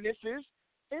ordinances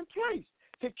in place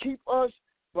to keep us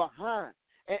behind.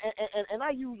 And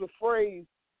I use a phrase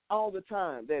all the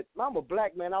time that I'm a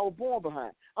black man. I was born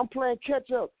behind. I'm playing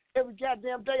catch-up. Every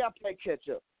goddamn day I play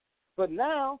catch-up. But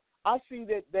now I see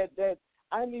that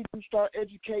I need to start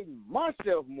educating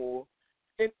myself more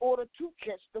in order to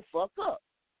catch the fuck up.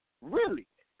 Really.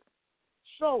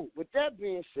 So, with that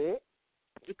being said,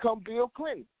 here come Bill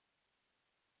Clinton.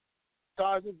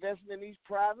 Starts investing in these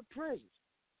private prisons.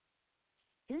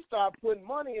 He started putting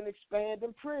money in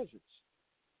expanding prisons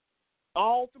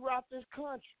all throughout this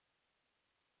country.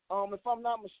 If I'm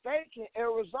not mistaken,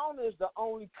 Arizona is the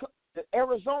only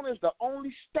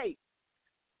state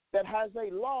that has a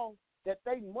law that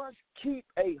they must keep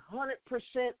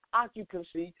 100%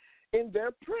 occupancy in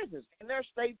their prisons, in their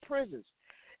state prisons.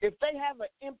 If they have an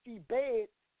empty bed,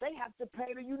 they have to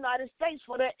pay the United States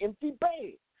for that empty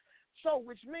bed. So,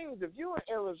 which means if you're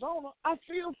in Arizona, I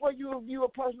feel for you if you're a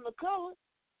person of color,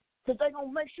 because they're going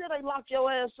to make sure they lock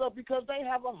your ass up because they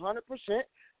have 100%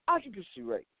 occupancy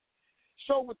rate.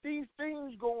 So with these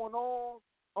things going on,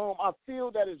 I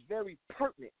feel that it's very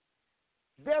pertinent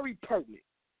that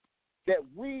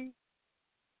we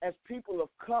as people of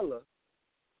color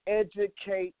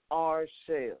educate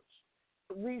ourselves.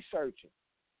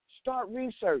 Start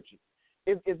researching.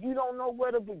 If you don't know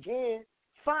where to begin,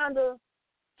 find a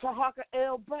Tarhaka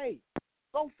L. Bay.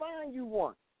 Go find you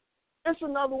one. There's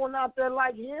another one out there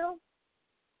like him.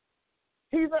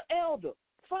 He's an elder.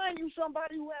 Find you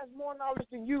somebody who has more knowledge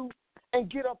than you and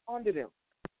get up under them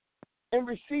and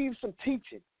receive some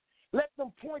teaching. Let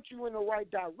them point you in the right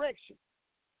direction.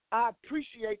 I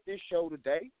appreciate this show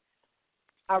today.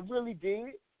 I really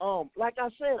did. Like I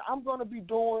said, I'm going to be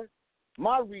doing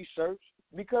my research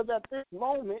because at this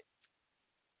moment,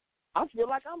 I feel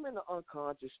like I'm in an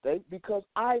unconscious state because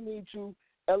I need to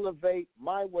elevate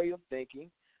my way of thinking.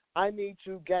 I need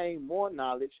to gain more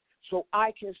knowledge so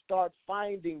I can start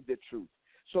finding the truth,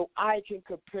 so I can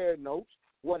compare notes,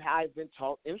 what I've been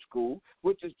taught in school,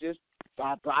 which is just,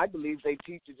 I believe they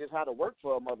teach you just how to work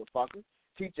for a motherfucker,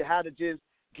 teach you how to just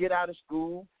get out of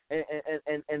school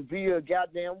and be a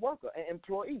goddamn worker, an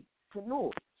employee,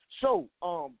 entrepreneur. So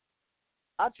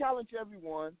I challenge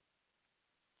everyone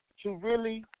to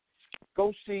really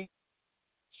go seek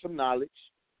some knowledge,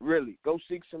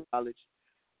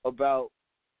 about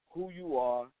who you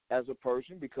are as a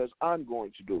person, because I'm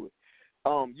going to do it.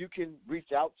 You can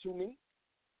reach out to me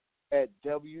at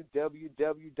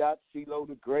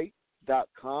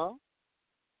www.philotthegreat.com.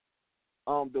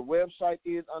 The website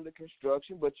is under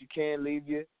construction, but you can leave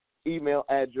your email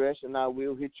address, and I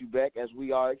will hit you back as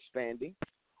we are expanding.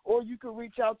 Or you can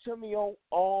reach out to me on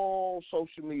all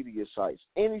social media sites,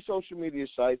 any social media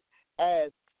sites,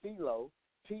 as Philo,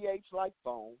 P-H like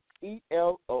phone,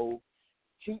 ELOTHEGREAT.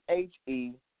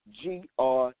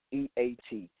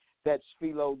 That's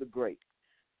Philo the Great.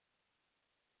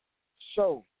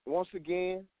 So, once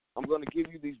again, I'm going to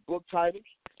give you these book titles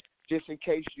just in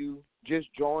case you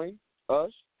just joined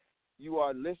us. You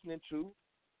are listening to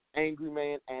Angry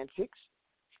Man Antics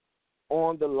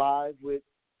on the live with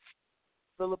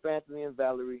Phillip Anthony and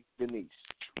Valerie Denise.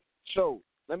 So,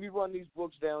 let me run these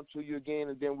books down to you again,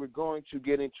 and then we're going to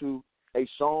get into a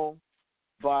song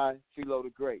by Philo the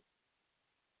Great.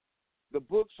 The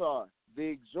books are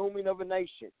The Exhuming of a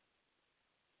Nation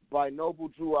by Noble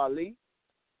Drew Ali,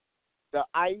 The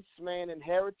Iceman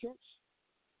Inheritance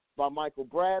by Michael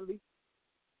Bradley,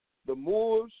 The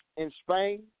Moors in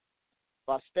Spain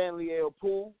by Stanley L.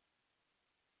 Poole,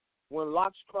 When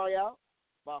Locks Cry Out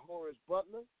by Horace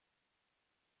Butler,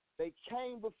 They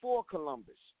Came Before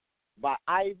Columbus by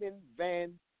Ivan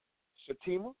Van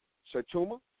Sertima.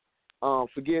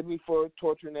 Forgive me for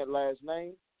torturing that last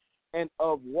name. And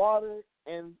Of Water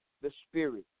and the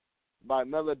Spirit by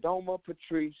Melodoma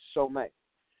Patrice Sommet.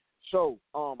 So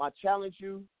I challenge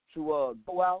you to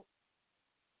go out,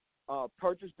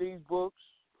 purchase these books,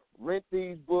 rent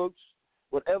these books,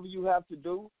 whatever you have to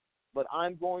do, but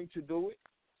I'm going to do it.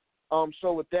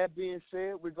 So with that being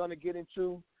said, we're going to get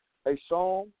into a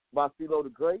song by Philo the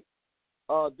Great.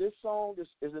 This song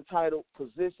is entitled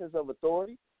Positions of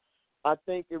Authority. I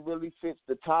think it really fits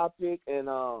the topic and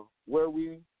where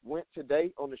we went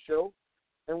today on the show.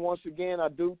 And once again, I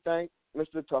do thank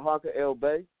Mr. Tarhaka L.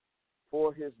 Bay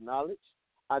for his knowledge.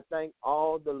 I thank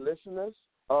all the listeners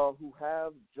who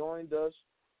have joined us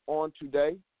on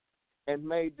today and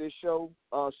made this show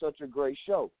such a great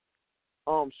show.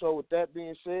 So with that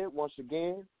being said, once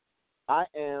again, I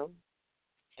am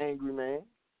Angry Man,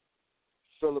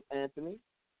 Phillip Anthony,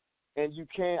 and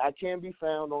I can be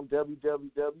found on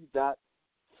www.philo,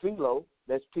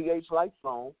 that's P-H like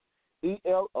phone,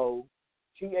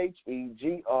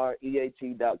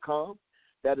 ELOTHEGREAT.com.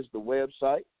 That is the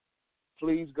website.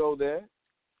 Please go there.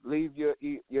 Leave your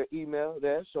email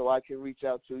there so I can reach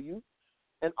out to you.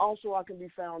 And also I can be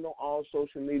found on all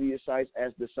social media sites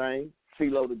as the same,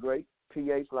 Philo the Great.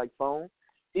 PH like phone,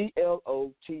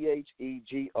 ELOTHEGREAT.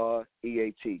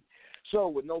 So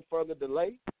with no further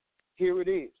delay, here it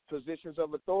is, Positions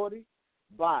of Authority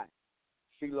by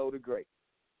Philo the Great.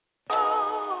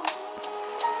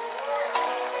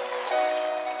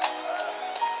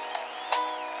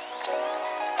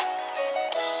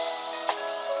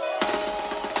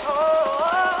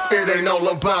 It ain't all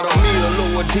about a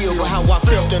meal or a deal, but how I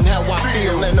felt and how I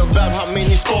feel, and about how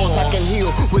many scars I can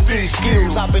heal with these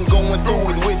skills. I've been going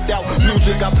through it without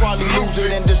music, I probably lose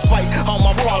it. And despite all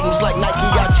my problems, like Nike,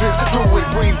 I drift through it.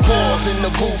 Breathe pause in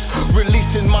the booth,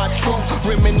 releasing my truth,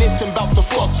 reminiscing about the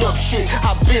fucked up shit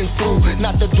I've been through.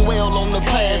 Not to dwell on the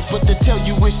past, but to tell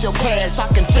you it's your past.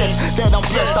 I confess that I'm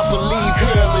blessed, I believe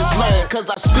hell is land, cause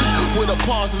I speak with a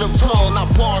positive tone, I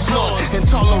bars none.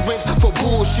 Intolerance for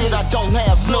bullshit, I don't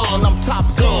have none. I'm Top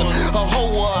Gun, a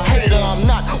hoe or a hater, I'm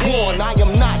not one, I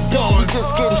am not dumb, we just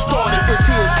getting started, this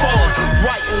here's fun,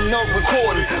 writing, no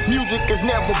recording, music is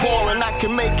never boring, I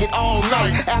can make it all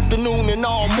night, afternoon and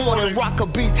all morning, rock a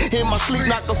beat in my sleep,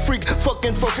 not a freak,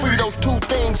 fucking for free, those two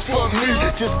things for me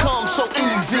just come so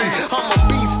easy, I'm a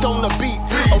beast on the beat,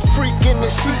 a freak in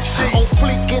the streets, on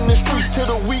fleek in the streets,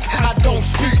 to the weak, I don't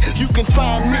speak, you can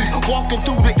find me, walking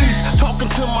through the east,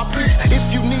 talking to my peace, if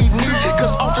you need me,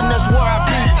 cause often that's where I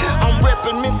be. I'm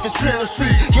reppin' Memphis,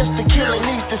 Tennessee. Yes, the killer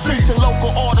needs to cease, and local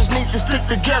artists need to stick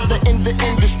together in the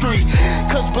industry.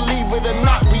 Cause believe it or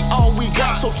not, we all we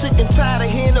got. So sick and tired of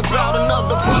hearing about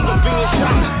another brother being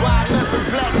shot by another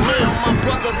black man. My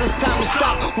brothers, it's time to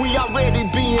stop. We already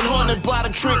being hunted by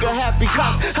the trigger happy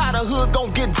cops. How the hood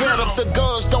gon' get better if the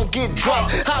guns don't get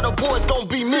dropped? How the boys gon'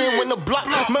 be men when the block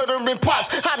murdering pops?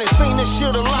 I done seen this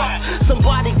shit a lot.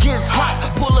 Somebody gets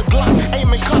hot, pull a Glock, aim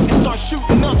and cut and start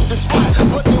shooting up the spot.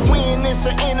 But the win is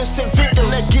an innocent victim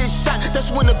that gets shot.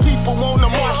 That's when the people wanna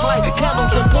march like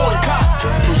camels and boycott.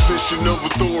 Position of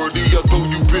authority, although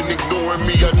you've been ignoring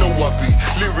me, I know I be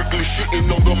lyrically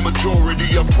shitting on the majority.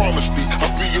 I promise me,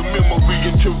 I'll be a memory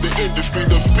until the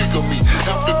industry does speak of me.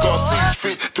 After God sees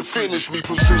fit to finish me.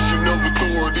 Position of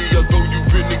authority, although you've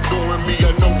been ignoring me,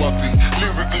 I know I be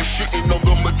lyrically shitting on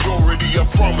the majority. I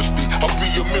promise me, I'll be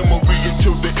a memory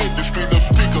until the industry does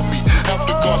speak of me.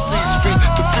 After God sees fit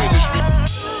to finish me.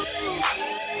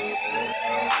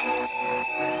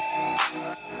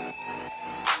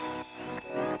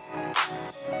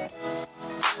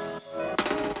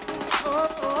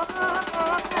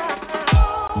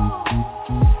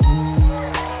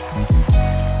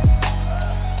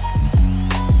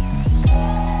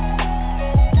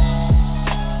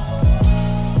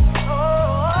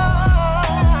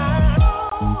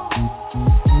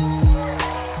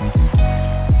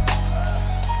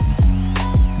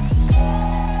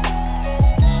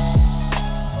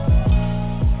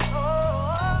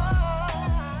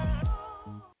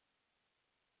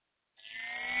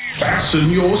 Fasten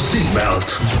your seatbelt.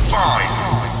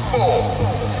 5,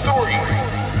 4, 3,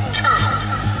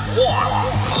 2,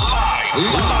 1.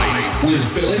 Live with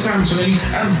Phillip Anthony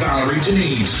and Valerie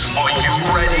Denise. Are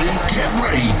you ready? Get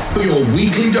ready for your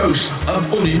weekly dose of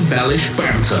unembellished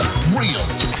banter. Real,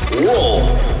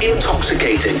 raw,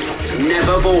 intoxicating,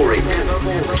 never boring. 2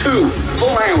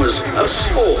 full hours of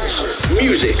sports,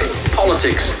 music,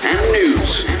 politics, and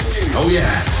news. Oh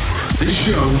yeah, this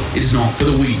show is not for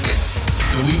the weak.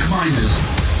 The weak minded,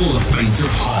 full of faint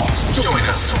of heart. Join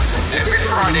us every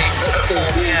Friday at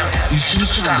 4 p.m. Eastern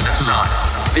Standard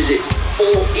Time. Visit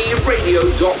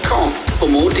 4eradio.com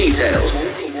for more details.